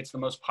looks like it's the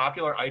most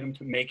popular item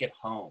to make at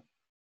home.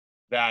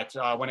 That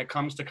when it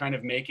comes to kind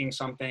of making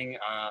something,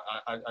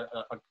 a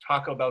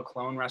Taco Bell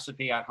clone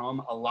recipe at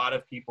home, a lot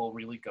of people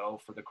really go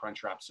for the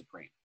Crunchwrap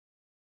Supreme.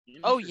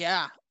 Oh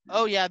yeah.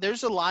 Oh yeah,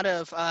 there's a lot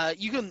of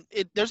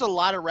there's a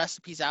lot of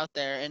recipes out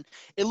there, and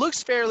it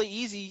looks fairly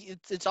easy.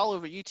 It's all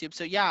over YouTube.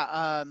 So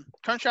yeah,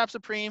 Crunchwrap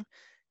Supreme,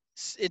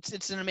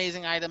 it's an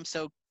amazing item.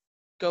 So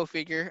go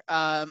figure.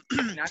 I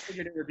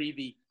figured it would be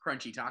the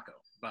crunchy taco,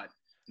 but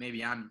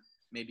maybe I'm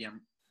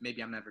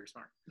not very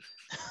smart.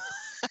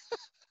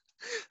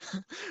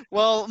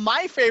 Well,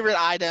 my favorite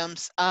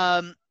items,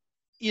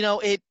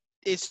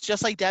 it's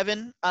just like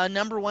Devin.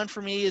 Number one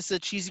for me is the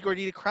cheesy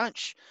gordita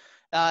crunch.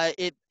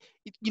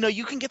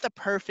 You can get the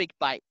perfect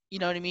bite. You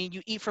know what I mean?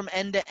 You eat from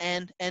end to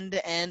end, and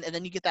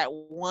then you get that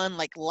one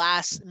like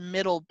last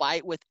middle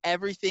bite with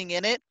everything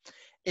in it.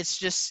 It's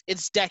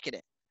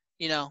decadent.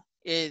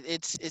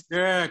 It's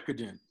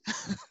Decadent.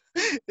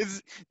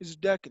 it's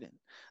decadent.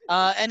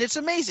 And it's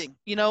amazing.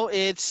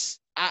 I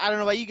don't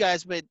know about you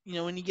guys, but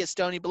when you get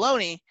stony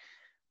bologna,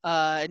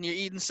 and you're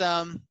eating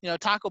some,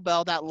 Taco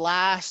Bell, that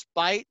last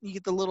bite, you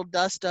get the little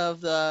dust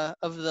of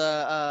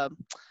the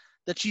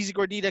cheesy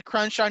gordita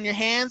crunch on your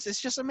hands.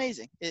 It's just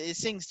amazing. It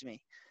sings to me.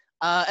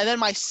 And then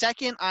my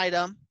second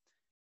item,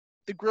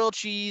 the grilled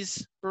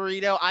cheese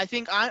burrito. I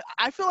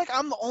feel like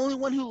I'm the only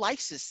one who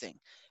likes this thing,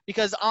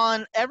 because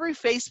on every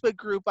Facebook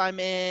group I'm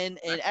in,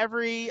 and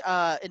every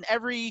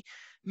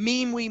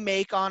meme we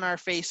make on our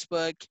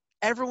Facebook,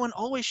 everyone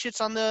always shits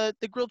on the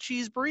grilled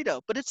cheese burrito,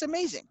 but it's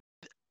amazing.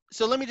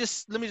 So let me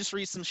just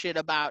read some shit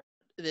about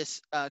this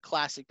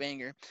classic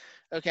banger.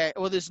 Okay,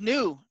 well, this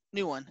new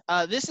one.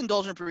 This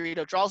indulgent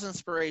burrito draws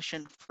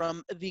inspiration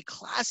from the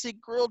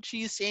classic grilled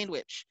cheese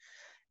sandwich.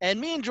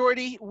 And me and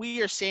Jordy,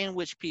 we are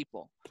sandwich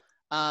people.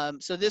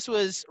 So this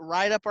was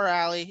right up our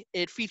alley.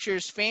 It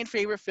features fan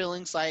favorite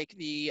fillings like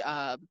the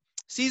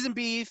seasoned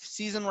beef,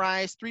 seasoned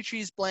rice, 3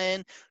 cheese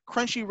blend,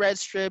 crunchy red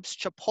strips,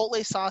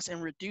 chipotle sauce,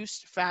 and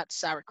reduced fat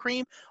sour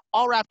cream,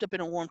 all wrapped up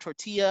in a warm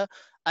tortilla.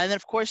 And then,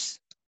 of course,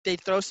 they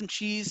throw some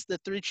cheese, the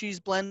 3 cheese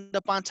blend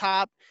up on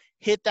top,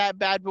 hit that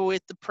bad boy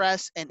with the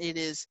press, and it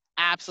is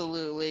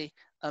absolutely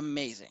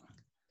amazing.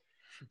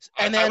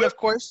 And then, of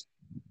course,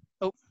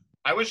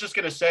 I was just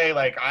going to say,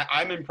 like,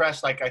 I'm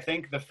impressed. Like, I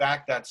think the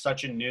fact that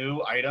such a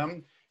new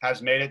item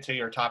has made it to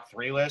your top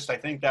 3 list, I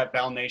think that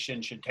Bell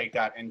Nation should take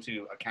that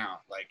into account.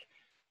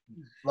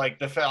 I like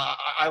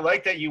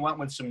that you went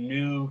with some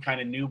new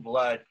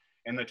blood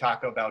in the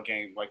Taco Bell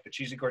game, like the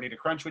cheesy gordita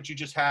crunch, which you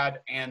just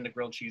had, and the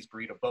grilled cheese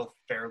burrito, both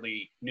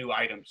fairly new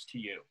items to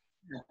you.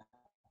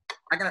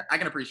 I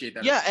can appreciate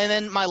that. Yeah, and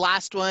then my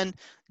last one,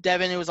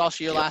 Devin, it was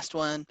also your last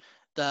one,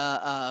 the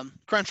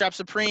Crunchwrap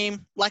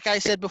Supreme. Like I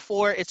said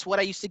before, it's what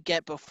I used to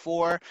get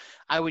before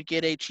I would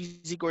get a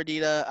cheesy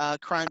gordita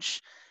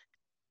crunch.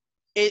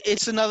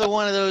 It's another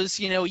one of those,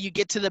 you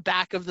get to the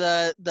back of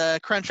the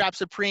Crunchwrap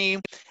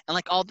Supreme, and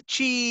like all the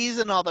cheese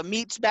and all the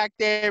meat's back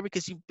there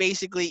because you've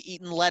basically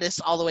eaten lettuce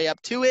all the way up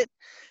to it.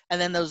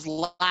 And then those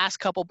last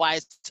couple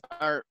bites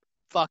are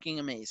fucking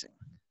amazing.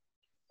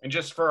 And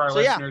just for our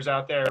listeners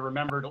out there,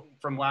 remember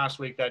from last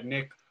week that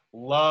Nick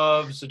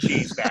loves the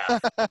cheese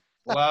bath,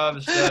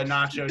 loves the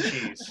nacho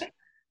cheese.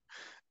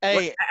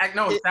 Hey,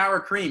 no, sour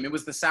cream. It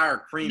was the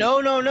sour cream.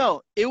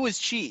 No. It was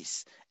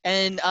cheese.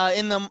 And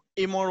in the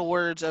immortal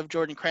words of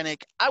Jordan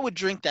Krennic, I would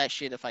drink that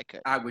shit if I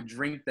could. I would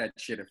drink that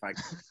shit if I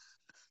could.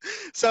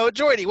 So,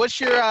 Jordy, what's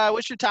your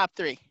top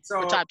 3?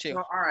 Or top 2?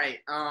 All right.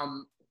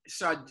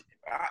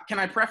 Can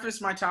I preface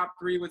my top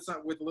 3 with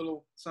a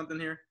little something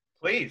here?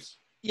 Please.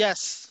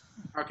 Yes.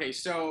 Okay.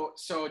 So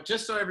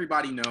just so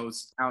everybody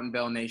knows, out in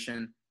Bell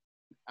Nation,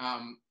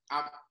 I'm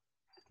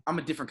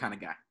a different kind of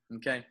guy.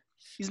 Okay.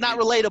 He's not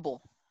relatable.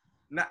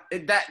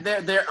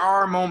 There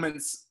are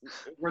moments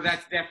where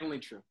that's definitely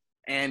true.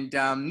 And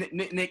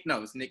Nick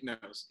knows.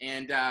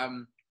 And I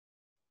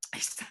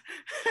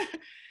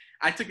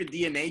took a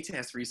DNA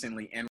test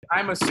recently, and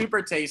I'm a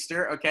super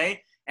taster,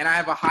 okay? And I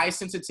have a high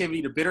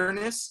sensitivity to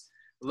bitterness.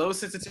 low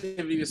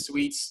sensitivity to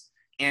sweets,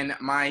 and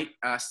my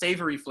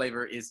savory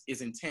flavor is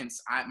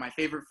intense. My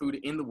favorite food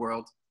in the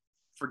world,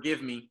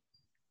 forgive me,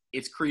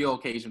 it's Creole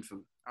Cajun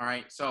food. All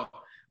right, so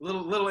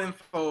little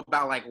info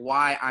about like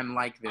why I'm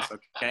like this.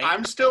 Okay,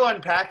 I'm still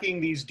unpacking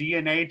these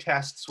DNA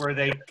tests where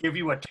they give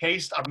you a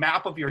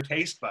map of your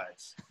taste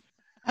buds.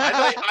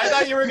 I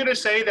thought you were gonna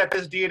say that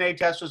this DNA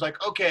test was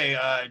like, okay,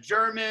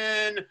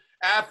 German,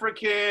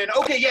 African,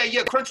 okay,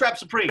 yeah, Crunchwrap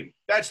Supreme.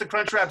 That's the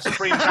Crunchwrap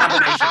Supreme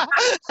combination.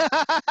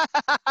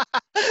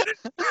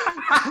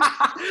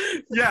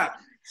 Yeah.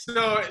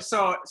 So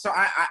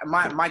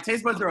my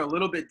taste buds are a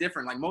little bit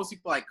different. Like most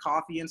people like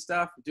coffee and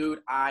stuff. Dude,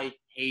 I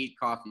hate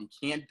coffee.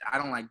 I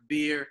don't like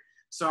beer.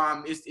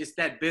 So it's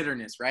that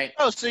bitterness, right?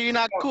 Oh, so you're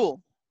not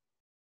cool.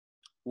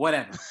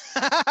 Whatever.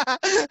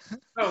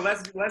 So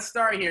let's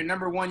start here.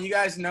 Number one, you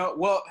guys know.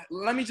 Well,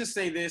 let me just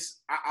say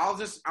this.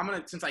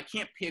 Since I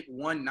can't pick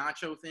one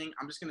nacho thing,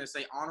 I'm just gonna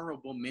say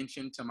honorable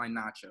mention to my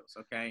nachos.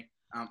 Okay,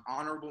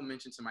 honorable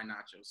mention to my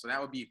nachos. So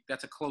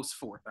that's a close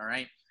fourth. All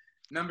right.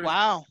 Number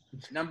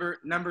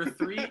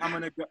three, I'm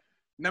gonna go.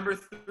 Number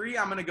three,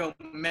 I'm gonna go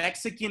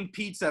Mexican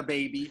pizza,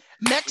 baby.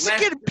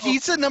 Mexican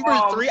pizza number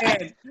three.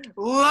 Man.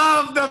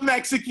 Love the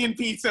Mexican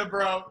pizza,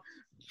 bro.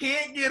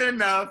 Can't get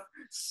enough.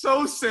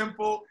 So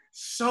simple,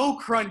 so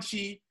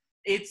crunchy.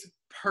 It's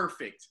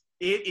perfect.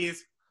 It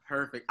is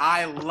perfect.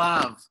 I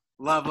love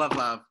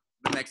the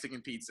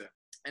Mexican pizza.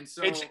 And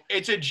so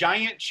it's a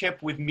giant chip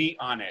with meat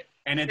on it,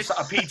 and it's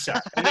a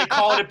pizza, and they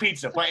call it a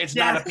pizza, but it's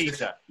not a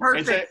pizza.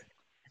 Perfect.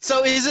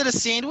 So is it a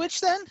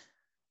sandwich then?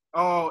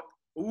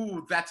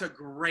 That's a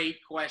great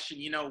question.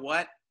 You know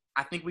what?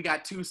 I think we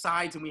got two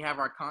sides and we have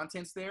our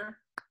contents there.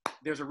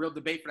 There's a real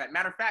debate for that.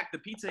 Matter of fact, the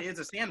pizza is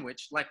a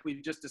sandwich, like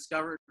we've just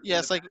discovered.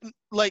 Yes, like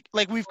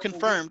we've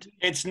confirmed.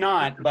 It's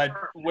not, but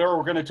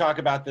we're going to talk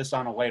about this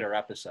on a later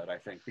episode, I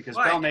think, because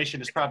Bell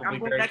Nation is probably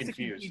very Mexican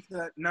confused.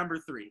 Pizza number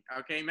three,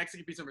 okay?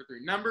 Mexican pizza number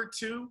three. Number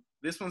two,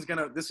 this one's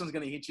gonna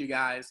hit you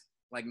guys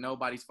like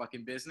nobody's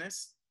fucking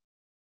business.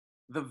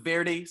 The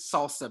Verde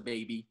salsa,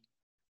 baby.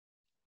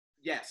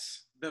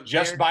 Yes,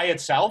 just by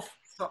itself.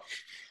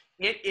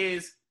 It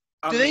is.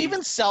 Amazing. Do they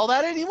even sell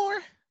that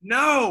anymore?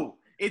 No.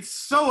 It's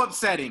so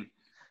upsetting.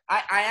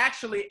 I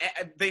actually,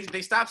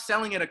 they stopped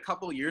selling it a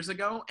couple years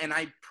ago, and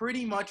I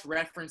pretty much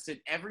reference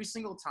it every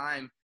single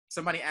time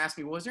somebody asks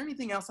me, well, is there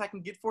anything else I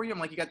can get for you? I'm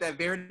like, you got that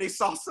Verde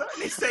salsa?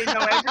 And they say no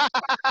every time.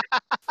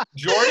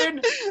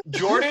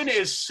 Jordan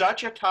is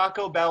such a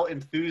Taco Bell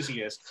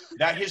enthusiast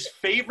that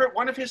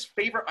one of his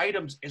favorite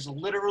items is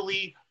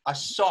literally a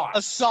sauce.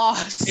 A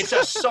sauce. It's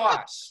a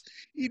sauce.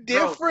 You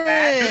different.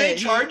 Bro, do they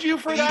charge you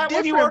for that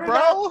when you order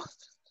bro? that?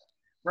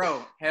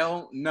 Bro,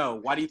 hell no.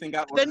 Why do you think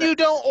I ordered Then you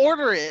don't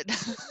order it.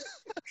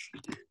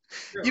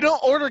 You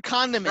don't order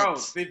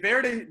condiments. Bro,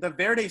 the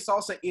Verde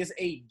salsa is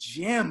a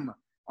gem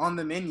on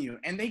the menu,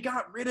 and they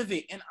got rid of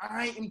it, and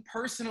I am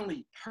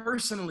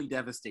personally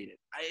devastated.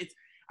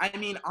 I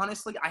mean,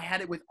 honestly, I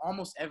had it with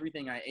almost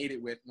everything I ate it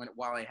with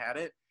while I had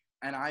it,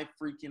 and I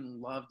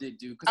freaking loved it,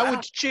 dude. I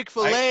went to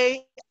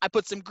Chick-fil-A. I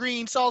put some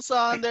green salsa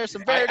on there,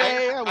 some Verde.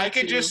 I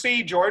could just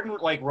see Jordan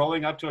like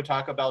rolling up to a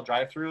Taco Bell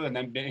drive-thru and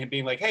then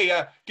being like,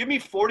 "Hey, give me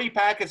 40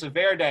 packets of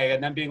Verde,"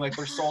 and then being like,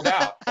 "We're sold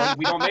out.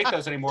 We don't make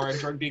those anymore." And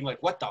Jordan being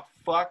like, "What the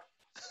fuck?"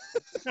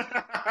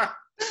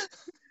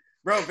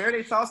 Bro,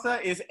 Verde salsa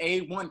is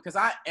A1 because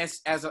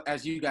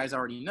as you guys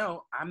already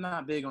know, I'm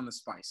not big on the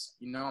spice.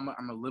 You know,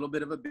 I'm a little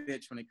bit of a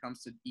bitch when it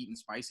comes to eating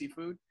spicy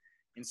food.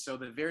 And so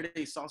the Verde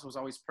salsa was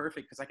always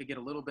perfect because I could get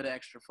a little bit of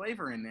extra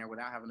flavor in there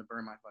without having to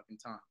burn my fucking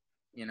tongue,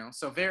 you know?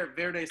 So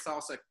Verde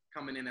salsa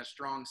coming in a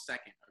strong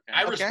second. Okay?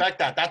 I respect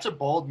that. That's a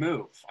bold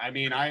move. I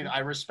mean, I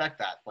respect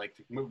that. Like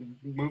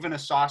moving a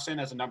sauce in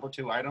as a number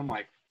two item,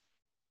 like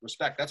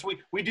respect. That's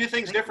we do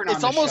things different on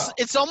this show.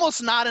 It's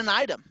almost not an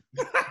item.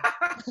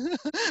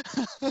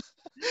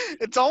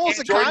 It's almost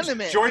a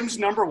condiment. Jordan's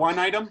number one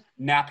item,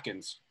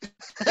 napkins.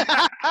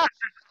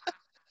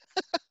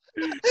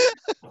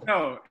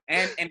 No,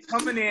 and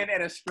coming in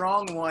at a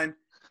strong one,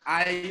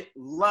 I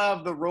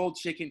love the rolled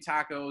chicken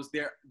tacos.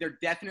 They're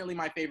definitely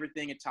my favorite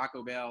thing at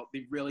Taco Bell.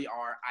 They really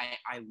are.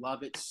 I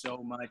love it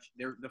so much.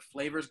 The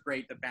flavor's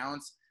great. The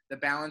balance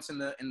in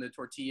the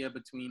tortilla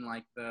between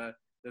like the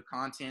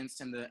contents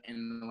and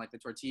like the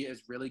tortilla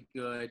is really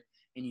good.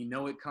 And you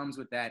know it comes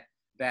with that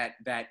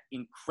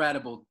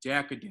incredible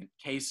decadent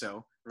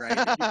queso, right?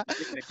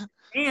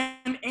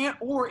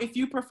 Or if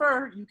you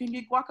prefer, you can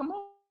get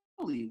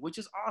guacamole, which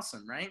is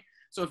awesome, right?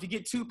 So if you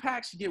get 2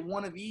 packs, you get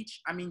 1 of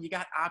each. I mean, you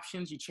got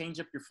options. You change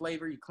up your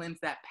flavor. You cleanse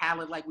that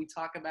palate like we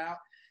talk about.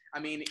 I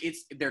mean,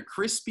 they're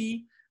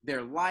crispy,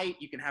 they're light.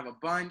 You can have a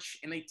bunch,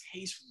 and they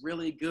taste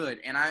really good.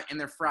 And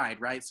they're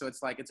fried, right? So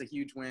it's a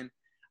huge win.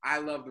 I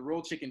love the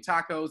rolled chicken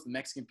tacos, the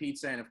Mexican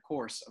pizza, and of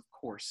course,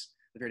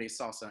 the Verde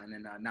salsa, and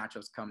then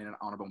nachos come in an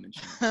honorable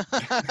mention.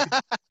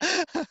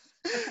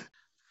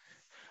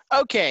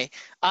 Okay,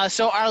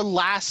 so our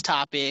last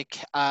topic,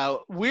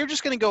 we're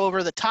just going to go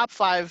over the top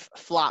 5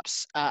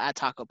 flops at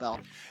Taco Bell.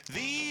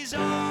 These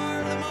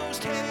are the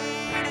most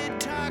hated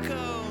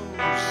tacos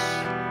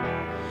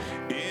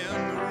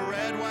in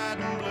red, white,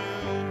 and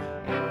blue.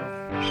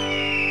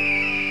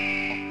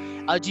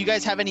 Do you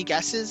guys have any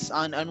guesses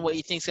on what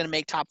you think is going to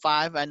make top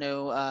 5? I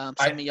know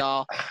some of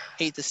y'all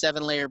hate the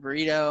 7-layer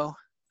burrito.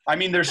 I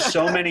mean, there's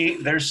so many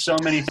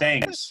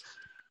things.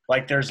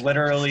 Like there's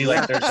literally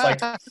like there's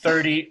like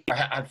 30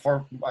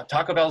 for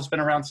Taco Bell's been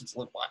around since,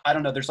 I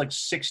don't know, there's like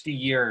 60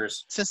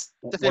 years Since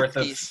the worth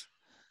 50s. of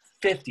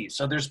 50.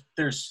 So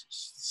there's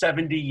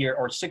 70 year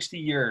or 60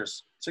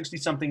 years, 60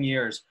 something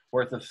years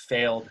worth of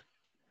failed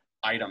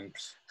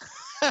items.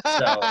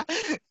 So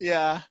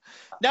Yeah.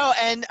 No,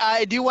 and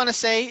I do want to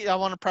say, I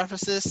want to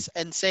preface this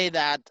and say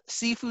that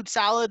seafood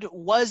salad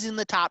was in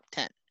the top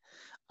 10.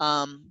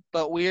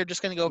 But we're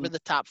just going to go over the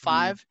top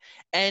 5.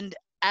 And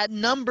at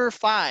number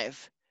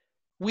 5,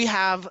 we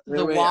have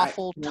the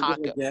waffle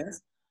taco.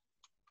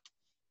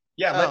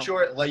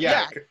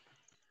 yeah,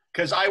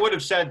 because I would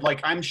have said,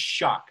 like, I'm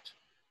shocked.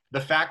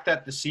 The fact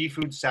that the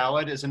seafood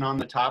salad isn't on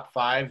the top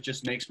 5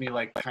 just makes me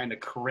like kind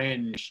of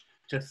cringe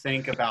to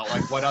think about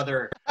like what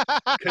other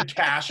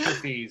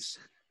catastrophes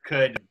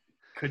could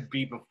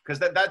be, because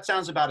that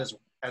sounds about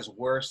as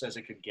worse as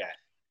it could get.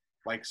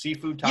 Like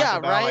seafood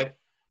Taco Bell, right?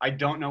 I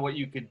don't know what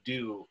you could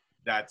do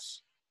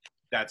that's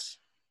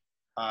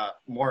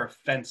more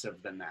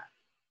offensive than that.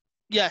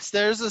 Yes,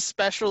 there's a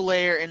special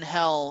layer in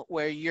hell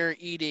where you're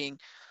eating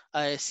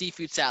a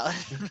seafood salad.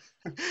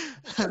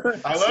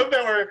 I love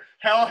that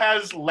hell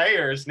has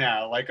layers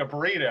now, like a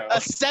burrito.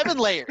 7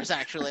 layers,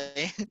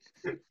 actually.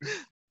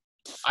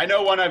 I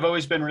know one I've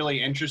always been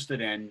really interested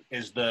in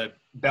is the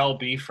Bell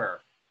Beefer.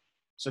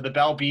 So the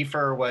Bell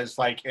Beefer was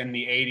like in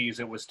the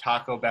 80s, it was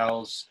Taco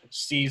Bell's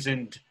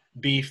seasoned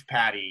beef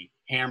patty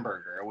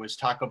hamburger. It was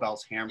Taco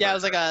Bell's hamburger.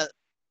 Yeah,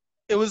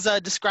 it was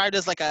described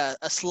as like a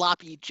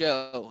sloppy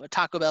Joe, a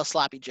Taco Bell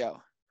sloppy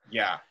Joe.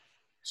 Yeah.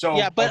 So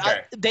yeah, but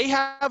okay. They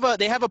have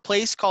a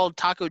place called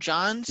Taco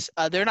John's.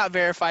 They're not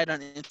verified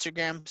on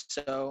Instagram,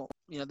 so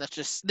that's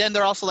just. Then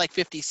they're also like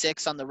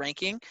 56 on the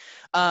ranking,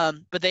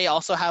 but they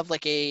also have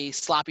like a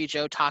sloppy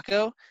Joe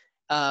taco,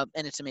 and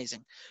it's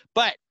amazing.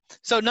 But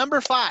so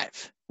number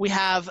 5, we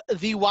have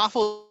the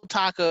waffle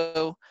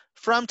taco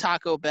from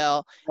Taco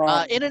Bell.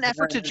 In an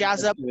effort to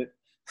jazz up.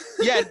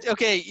 Yeah,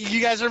 okay,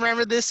 you guys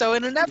remember this? So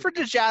in an effort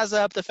to jazz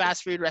up the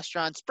fast food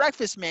restaurant's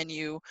breakfast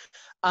menu,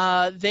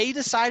 they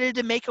decided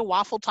to make a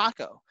waffle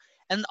taco.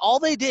 And all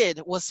they did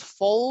was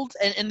fold,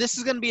 and this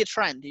is going to be a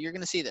trend. You're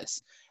going to see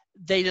this.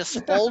 They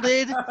just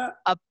folded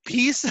a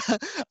piece,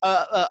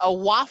 a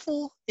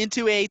waffle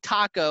into a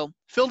taco,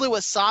 filled it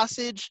with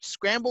sausage,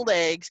 scrambled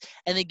eggs,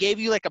 and they gave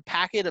you like a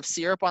packet of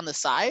syrup on the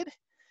side.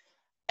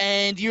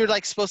 And you're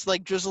like supposed to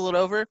like drizzle it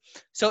over.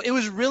 So it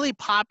was really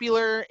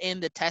popular in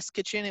the test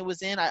kitchen it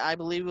was in. I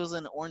believe it was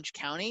in Orange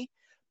County,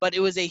 but it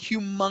was a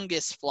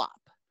humongous flop,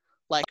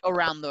 like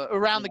around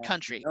the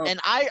country. Oh. And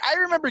I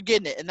remember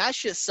getting it, and that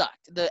shit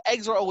sucked. The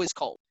eggs were always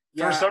cold.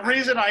 For some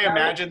reason, I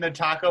imagine the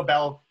Taco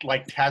Bell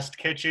like test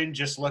kitchen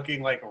just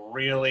looking like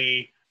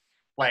really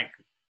like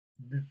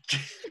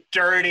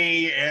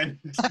dirty and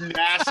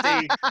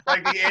nasty,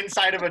 like the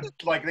inside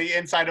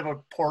of a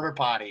porta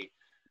potty.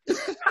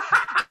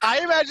 I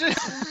imagine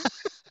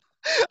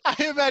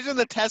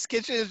the test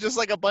kitchen is just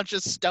like a bunch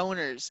of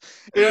stoners.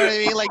 You know what I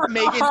mean? Like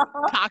making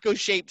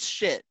taco-shaped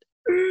shit.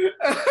 The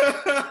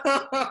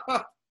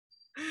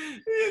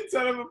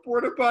inside of a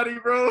porta potty,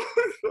 bro.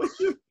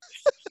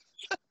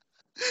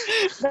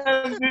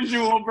 That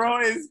visual,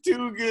 bro, is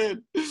too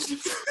good.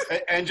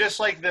 And just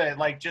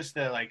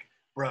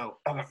bro,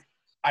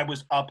 I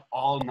was up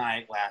all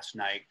night last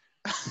night.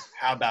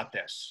 How about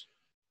this?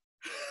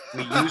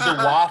 We use a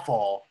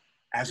waffle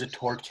as a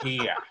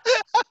tortilla.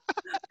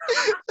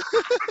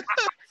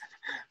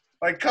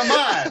 Like, come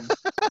on.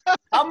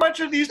 How much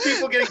are these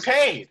people getting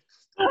paid?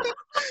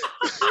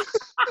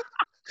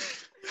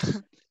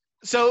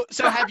 So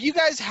have you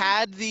guys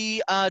had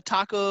the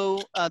taco,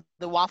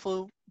 the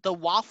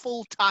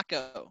waffle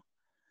taco?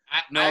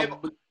 I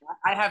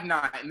have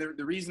not, and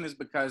the reason is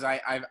because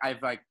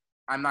I've like,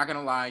 I'm not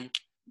gonna lie,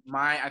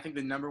 I think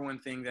the number one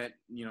thing that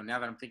now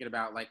that I'm thinking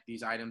about like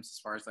these items as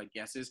far as like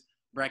guesses,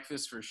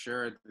 breakfast for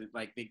sure.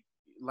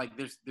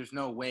 There's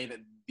no way that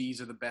these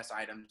are the best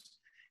items.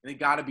 They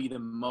got to be the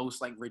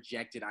most like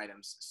rejected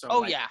items.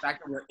 So the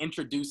fact that we're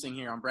introducing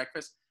here on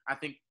breakfast, I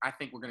think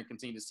we're going to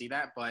continue to see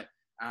that. But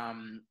I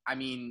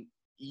mean,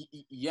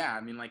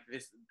 like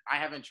this, I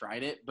haven't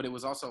tried it, but it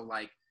was also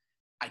like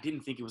I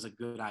didn't think it was a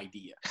good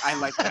idea. I'm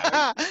like,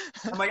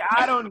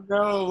 I don't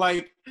know,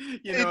 like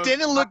it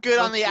didn't look good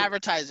on the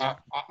advertising.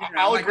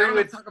 I'll agree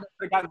with.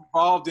 They got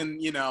involved in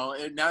now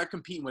they're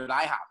competing with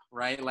IHOP,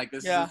 right? Like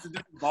this is a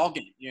different ball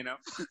game,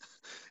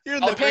 You're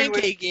in the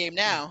pancake game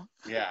now.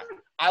 Yeah,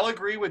 I'll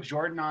agree with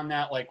Jordan on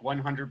that, like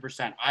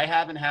 100%. I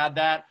haven't had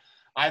that.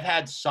 I've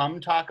had some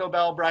Taco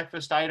Bell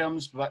breakfast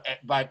items, but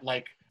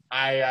like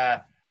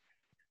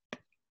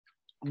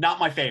not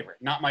my favorite.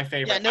 Yeah,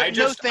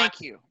 no,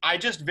 thank you. I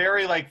just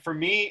very for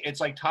me,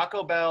 it's like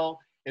Taco Bell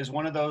is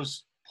one of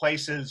those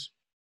places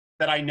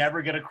that I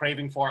never get a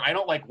craving for. I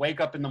don't like wake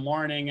up in the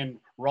morning and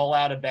roll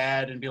out of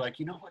bed and be like,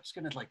 what's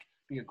gonna like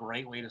be a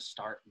great way to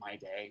start my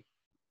day?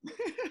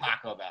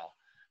 Taco Bell.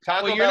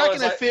 Well, you're not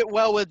gonna fit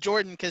well with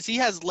Jordan because he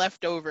has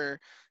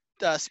leftover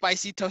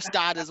spicy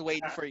tostadas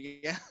waiting for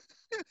you.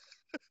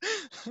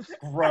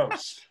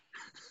 Gross.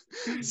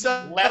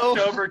 So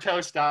Leftover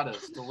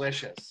tostadas.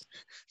 Delicious.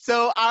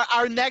 So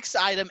our next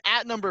item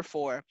at number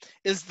 4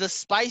 is the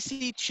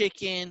spicy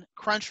chicken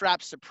crunch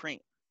wrap supreme.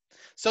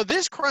 So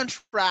this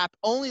crunch wrap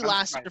only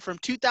lasted from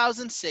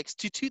 2006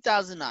 to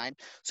 2009.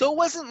 So it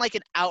wasn't like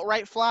an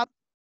outright flop,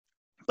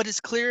 but it's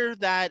clear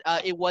that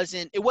it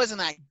wasn't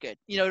that good.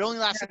 You know, it only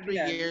lasted 3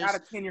 years. Not a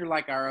tenure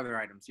like our other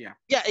items. Yeah.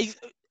 Yeah,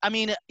 I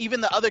mean,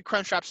 even the other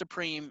Crunchwrap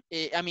Supreme,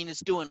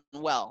 it's doing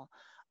well.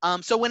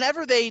 So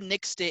whenever they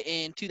nixed it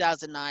in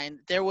 2009,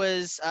 there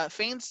was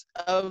fans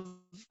of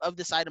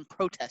this item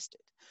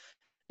protested.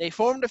 They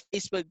formed a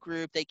Facebook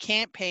group. They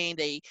campaigned.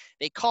 They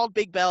called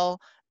Big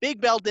Bell. Big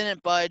Bell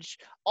didn't budge,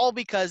 all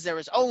because there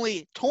was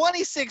only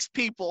 26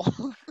 people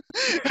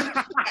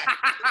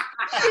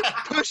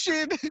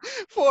pushing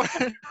for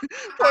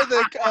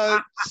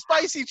the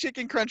spicy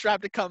chicken crunch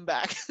wrap to come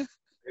back.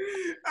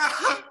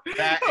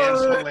 That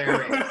is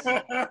hilarious.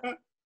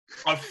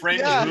 A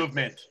fringe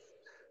movement.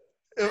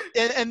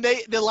 And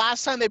the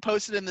last time they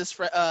posted in this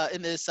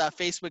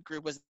Facebook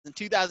group was in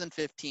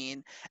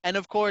 2015, and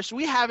of course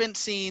we haven't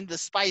seen the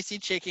spicy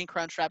chicken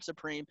Crunchwrap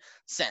Supreme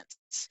since.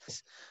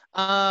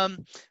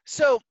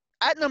 So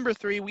at number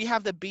 3 we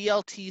have the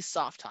BLT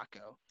soft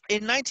taco.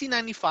 In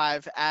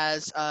 1995,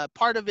 as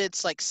part of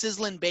its like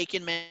sizzling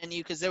bacon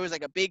menu, because there was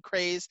like a big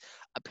craze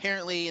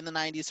apparently in the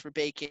 90s for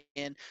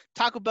bacon,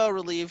 Taco Bell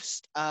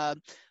released a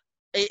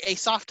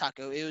soft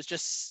taco. It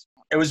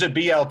was a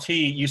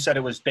BLT. You said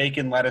it was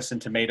bacon, lettuce,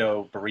 and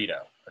tomato burrito,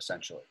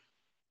 essentially.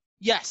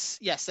 Yes,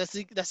 that's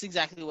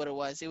exactly what it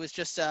was. It was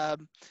just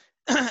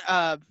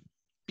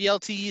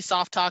BLT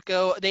soft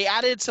taco. They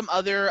added some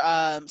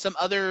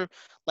other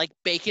like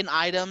bacon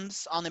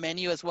items on the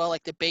menu as well,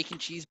 like the bacon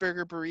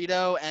cheeseburger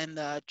burrito and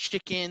the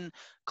chicken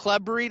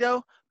club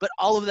burrito, but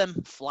all of them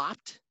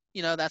flopped.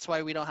 You know, that's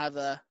why we don't have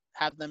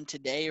them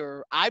today,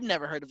 or I've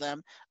never heard of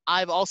them.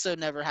 I've also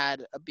never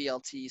had a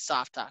BLT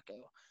soft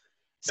taco.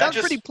 Sounds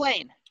pretty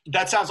plain.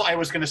 That sounds. I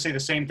was going to say the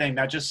same thing.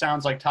 That just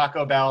sounds like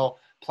Taco Bell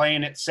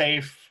playing it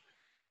safe,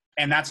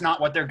 and that's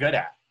not what they're good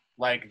at.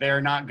 Like,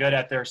 they're not good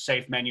at their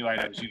safe menu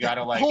items. You got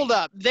to Hold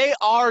up. They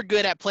are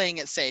good at playing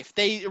it safe.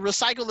 They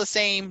recycle the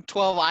same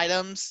 12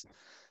 items,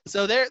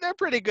 so they're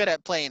pretty good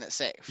at playing it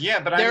safe. Yeah,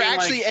 but they're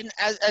actually, and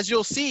as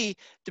you'll see,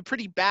 they're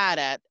pretty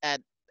bad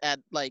at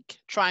like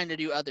trying to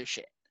do other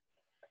shit.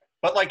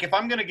 But like, if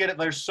I'm gonna get it,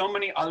 there's so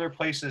many other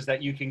places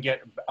that you can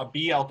get a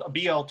BLT. A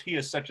BLT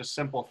is such a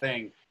simple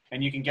thing,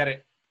 and you can get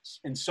it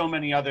in so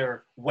many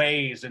other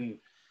ways, and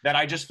that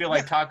I just feel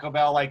like Taco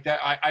Bell, like that.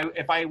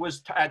 If I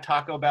was at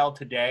Taco Bell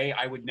today,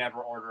 I would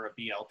never order a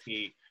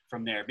BLT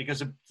from there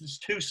because it's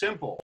too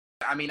simple.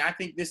 I mean, I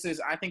think this is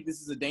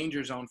a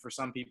danger zone for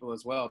some people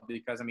as well,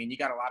 because I mean, you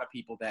got a lot of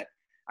people that,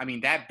 I mean,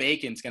 that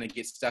bacon's going to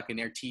get stuck in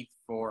their teeth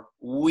for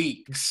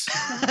weeks.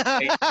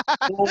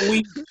 For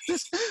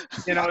weeks.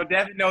 You know,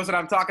 Devin knows what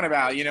I'm talking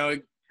about. You know,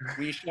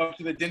 when you show up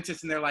to the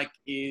dentist and they're like,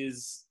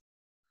 is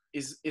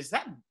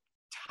that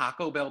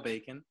Taco Bell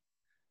bacon?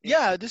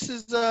 Yeah, this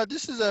is a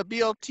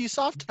BLT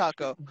soft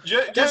taco.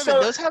 Just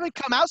Devin, those haven't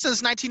come out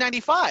since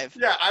 1995.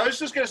 Yeah, I was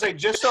just going to say,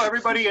 just so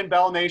everybody in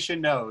Bell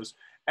Nation knows,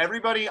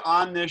 everybody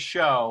on this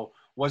show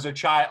was a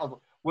child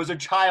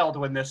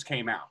when this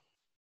came out.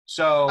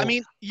 So I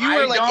mean, you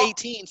were like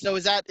 18. So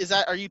is that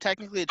are you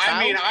technically a child?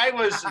 I mean, I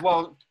was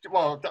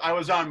I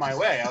was on my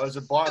way. I was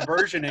a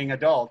burgeoning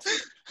adult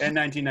in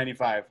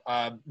 1995.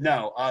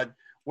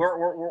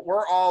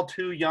 We're all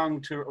too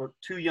young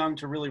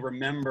to really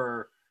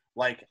remember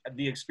like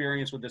the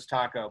experience with this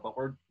taco, but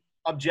we're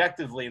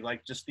objectively,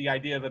 like, just the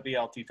idea of a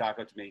BLT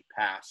taco to me,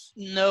 pass.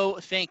 No,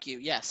 thank you.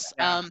 Yes.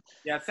 Yeah,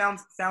 it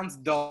sounds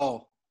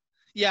dull.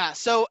 Yeah.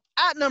 So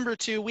at number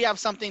 2, we have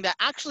something that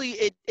actually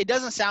it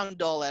doesn't sound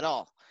dull at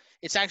all.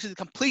 It's actually the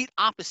complete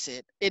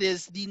opposite. It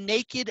is the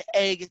naked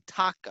egg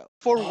taco.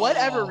 For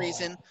whatever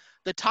reason,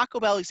 the Taco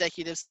Bell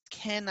executives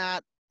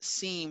cannot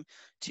seem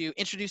to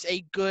introduce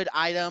a good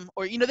item,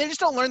 or, you know, they just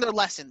don't learn their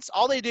lessons.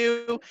 All they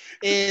do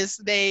is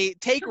they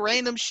take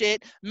random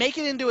shit, make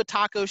it into a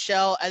taco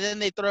shell, and then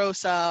they throw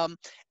some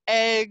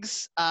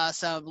eggs,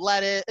 some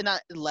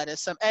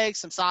some eggs,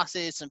 some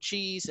sausage, some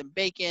cheese, some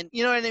bacon,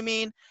 you know what I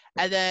mean?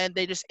 And then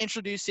they just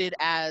introduce it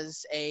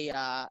as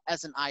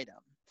an item.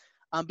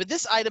 But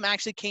this item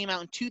actually came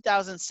out in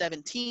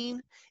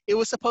 2017. It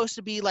was supposed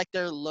to be like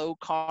their low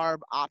carb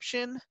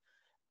option,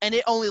 and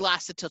it only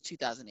lasted till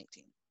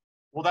 2018.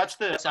 Well, that's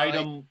the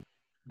item.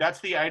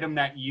 That's the item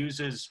that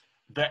uses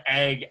the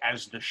egg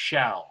as the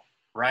shell,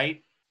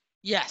 right?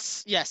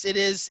 Yes, it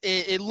is.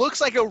 It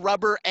looks like a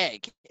rubber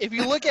egg. If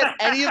you look at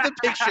any of the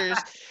pictures,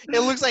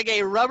 it looks like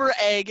a rubber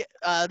egg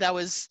that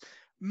was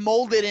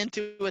molded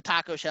into a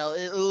taco shell.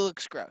 It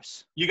looks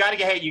gross. You got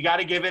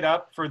to give it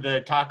up for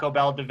the Taco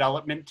Bell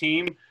development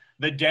team.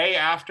 The day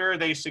after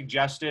they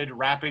suggested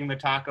wrapping the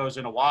tacos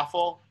in a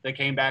waffle, they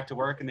came back to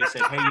work and they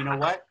said, "Hey, you know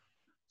what?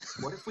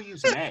 What if we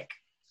use an egg?"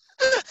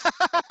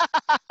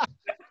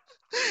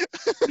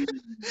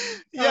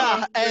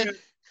 Yeah, and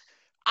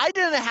I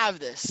didn't have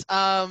this.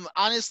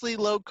 Honestly,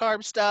 low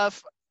carb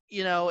stuff,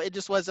 it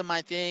just wasn't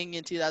my thing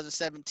in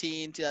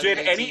 2017,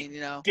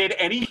 2018, Did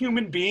any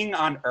human being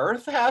on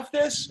Earth have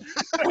this?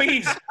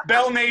 Please,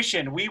 Bell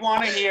Nation, we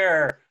want to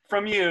hear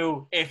from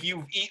you if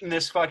you've eaten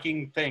this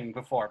fucking thing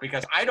before,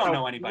 because I don't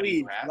know anybody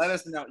who Please, has. let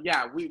us know.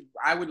 Yeah,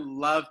 I would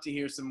love to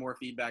hear some more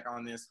feedback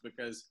on this,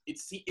 because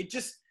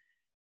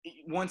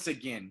once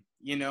again,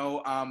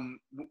 when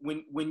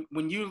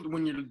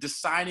you're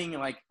deciding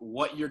like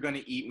what you're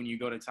gonna eat when you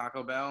go to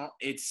Taco Bell,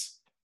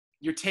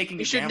 you're taking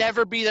it a should gamble.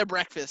 never be their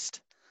breakfast.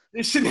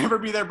 It should never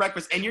be their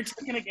breakfast, and you're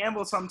taking a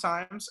gamble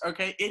sometimes.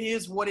 Okay, it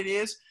is what it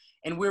is,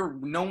 and we're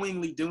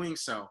knowingly doing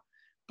so.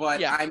 But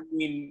Yeah.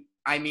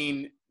 I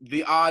mean,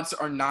 the odds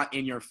are not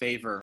in your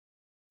favor.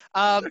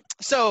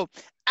 So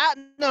at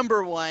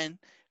number 1,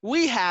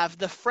 we have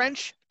the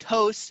French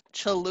toast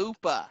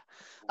chalupa.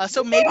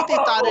 So maybe they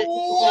thought it.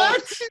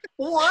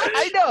 What?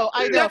 I know.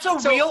 That's a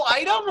real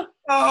item?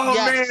 Oh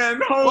Yes.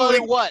 man! Well,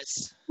 it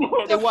was.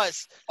 It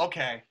was.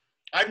 Okay.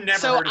 I've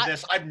never heard of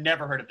this. I've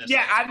never heard of this.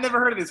 Yeah, I've never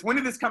heard of this. When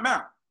did this come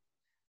out?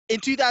 In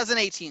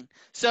 2018.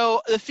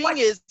 So the thing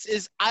is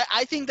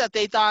I think that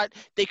they thought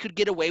they could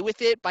get away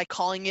with it by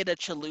calling it a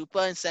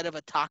chalupa instead of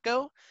a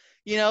taco.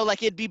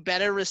 Like it'd be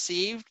better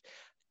received.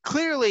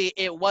 Clearly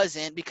it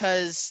wasn't,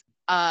 because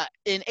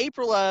in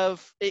April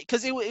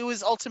because it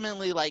was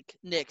ultimately like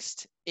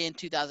nixed in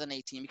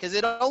 2018 because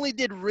it only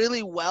did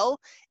really well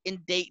in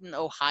Dayton,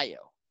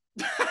 Ohio.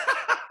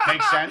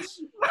 Makes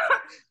sense.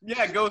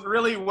 Yeah, it goes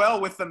really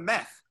well with the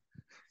meth.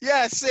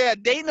 Yes, yeah,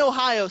 Dayton,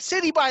 Ohio,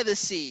 city by the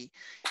sea.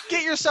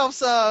 Get yourself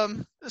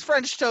some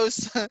French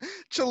toast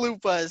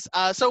chalupas.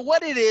 So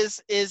what it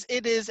is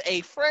it is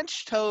a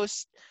French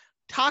toast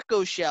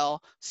taco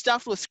shell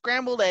stuffed with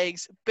scrambled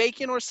eggs,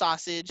 bacon or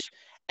sausage,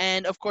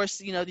 and of course,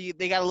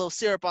 they got a little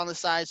syrup on the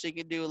side, so you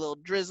can do a little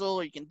drizzle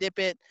or you can dip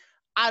it.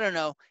 I don't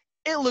know.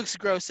 It looks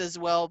gross as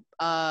well.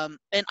 And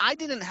I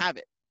didn't have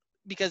it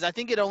because I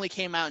think it only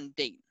came out in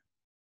Dayton.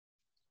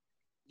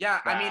 Yeah,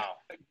 Wow. I mean,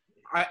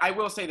 I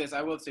will say this.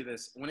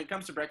 When it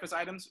comes to breakfast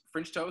items,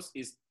 French toast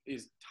is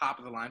top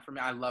of the line for me.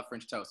 I love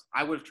French toast.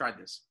 I would have tried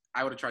this.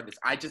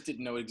 I just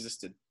didn't know it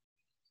existed.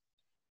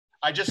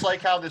 I just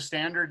like how the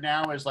standard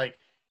now is like,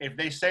 if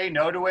they say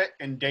no to it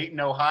in Dayton,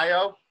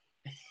 Ohio,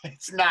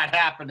 it's not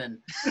happening.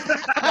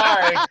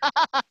 Sorry.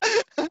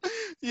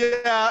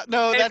 Yeah,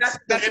 no, that's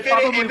if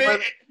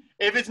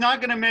it's not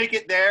going to make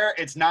it there,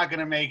 it's not going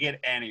to make it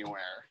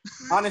anywhere.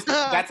 Honestly,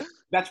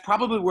 that's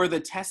probably where the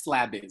test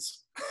lab is.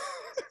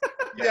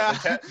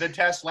 Yeah. The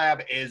test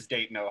lab is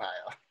Dayton, Ohio.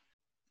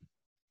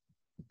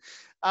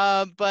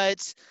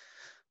 But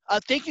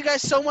thank you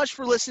guys so much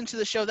for listening to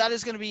the show. That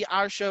is going to be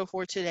our show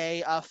for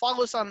today.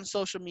 Follow us on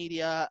social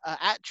media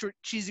at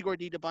Cheesy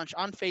Gordita Bunch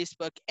on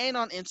Facebook and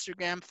on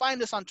Instagram. Find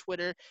us on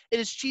Twitter. It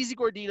is Cheesy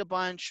Gordita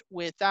Bunch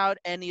without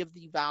any of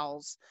the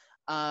vowels.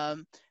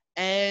 And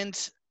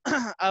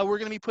we're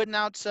going to be putting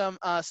out some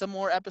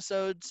more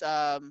episodes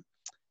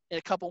in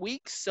a couple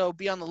weeks, so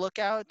be on the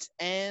lookout.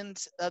 And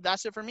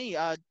that's it for me.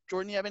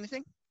 Jordan, you have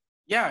anything?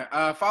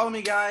 Yeah, follow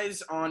me,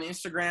 guys, on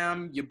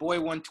Instagram, your boy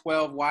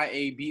 112,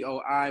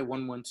 YABOI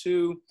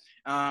 112.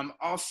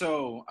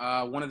 Also,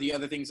 one of the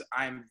other things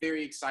I'm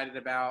very excited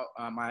about,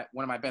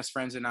 one of my best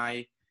friends and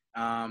I,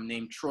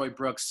 named Troy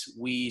Brooks,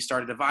 we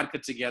started a vodka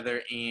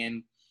together,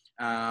 and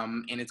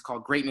it's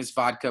called Greatness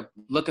Vodka.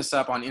 Look us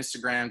up on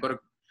Instagram. Go to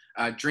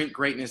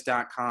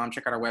drinkgreatness.com.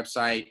 Check out our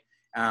website.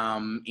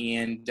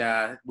 And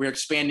we're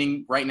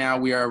expanding right now.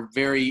 We are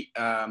very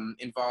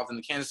involved in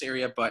the Kansas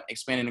area, but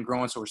expanding and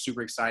growing, so we're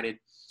super excited.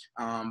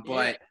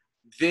 But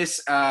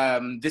this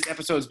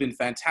episode has been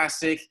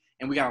fantastic,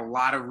 and we got a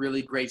lot of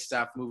really great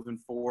stuff moving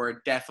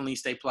forward. Definitely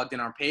stay plugged in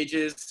our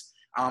pages.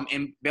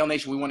 And Bell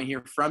Nation, we want to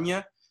hear from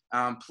you.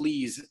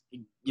 Please,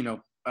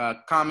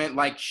 comment,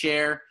 like,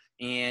 share,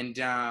 and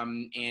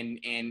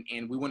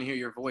we want to hear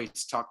your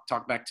voice.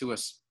 Talk back to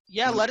us.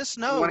 Yeah, let us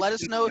know. Let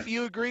us know if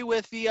you agree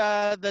with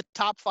the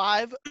top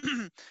 5.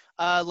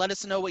 Let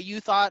us know what you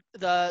thought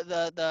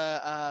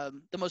the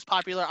most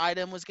popular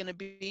item was going to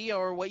be,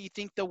 or what you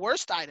think the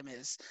worst item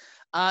is.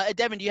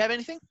 Devin, do you have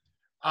anything?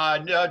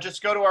 No,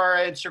 just go to our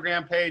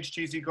Instagram page,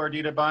 Cheesy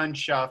Gordita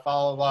Bunch.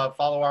 Follow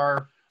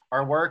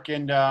our work,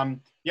 and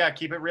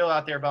keep it real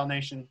out there, Bell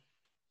Nation.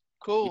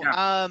 Cool.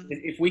 Yeah.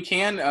 If we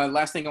can,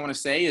 last thing I want to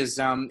say is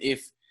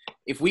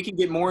if we can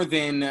get more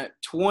than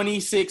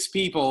 26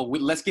 people,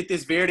 let's get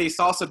this Verde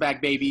salsa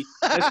back, baby.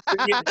 Let's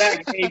bring it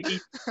back, baby.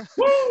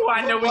 Woo!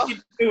 I know we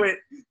can do it.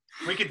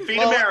 We can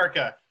feed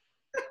America.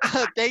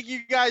 Thank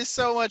you guys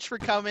so much for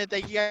coming.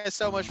 Thank you guys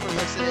so much for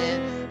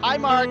listening. Hi,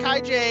 Mark.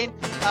 Hi, Jane.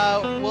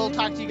 We'll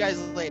talk to you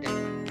guys later.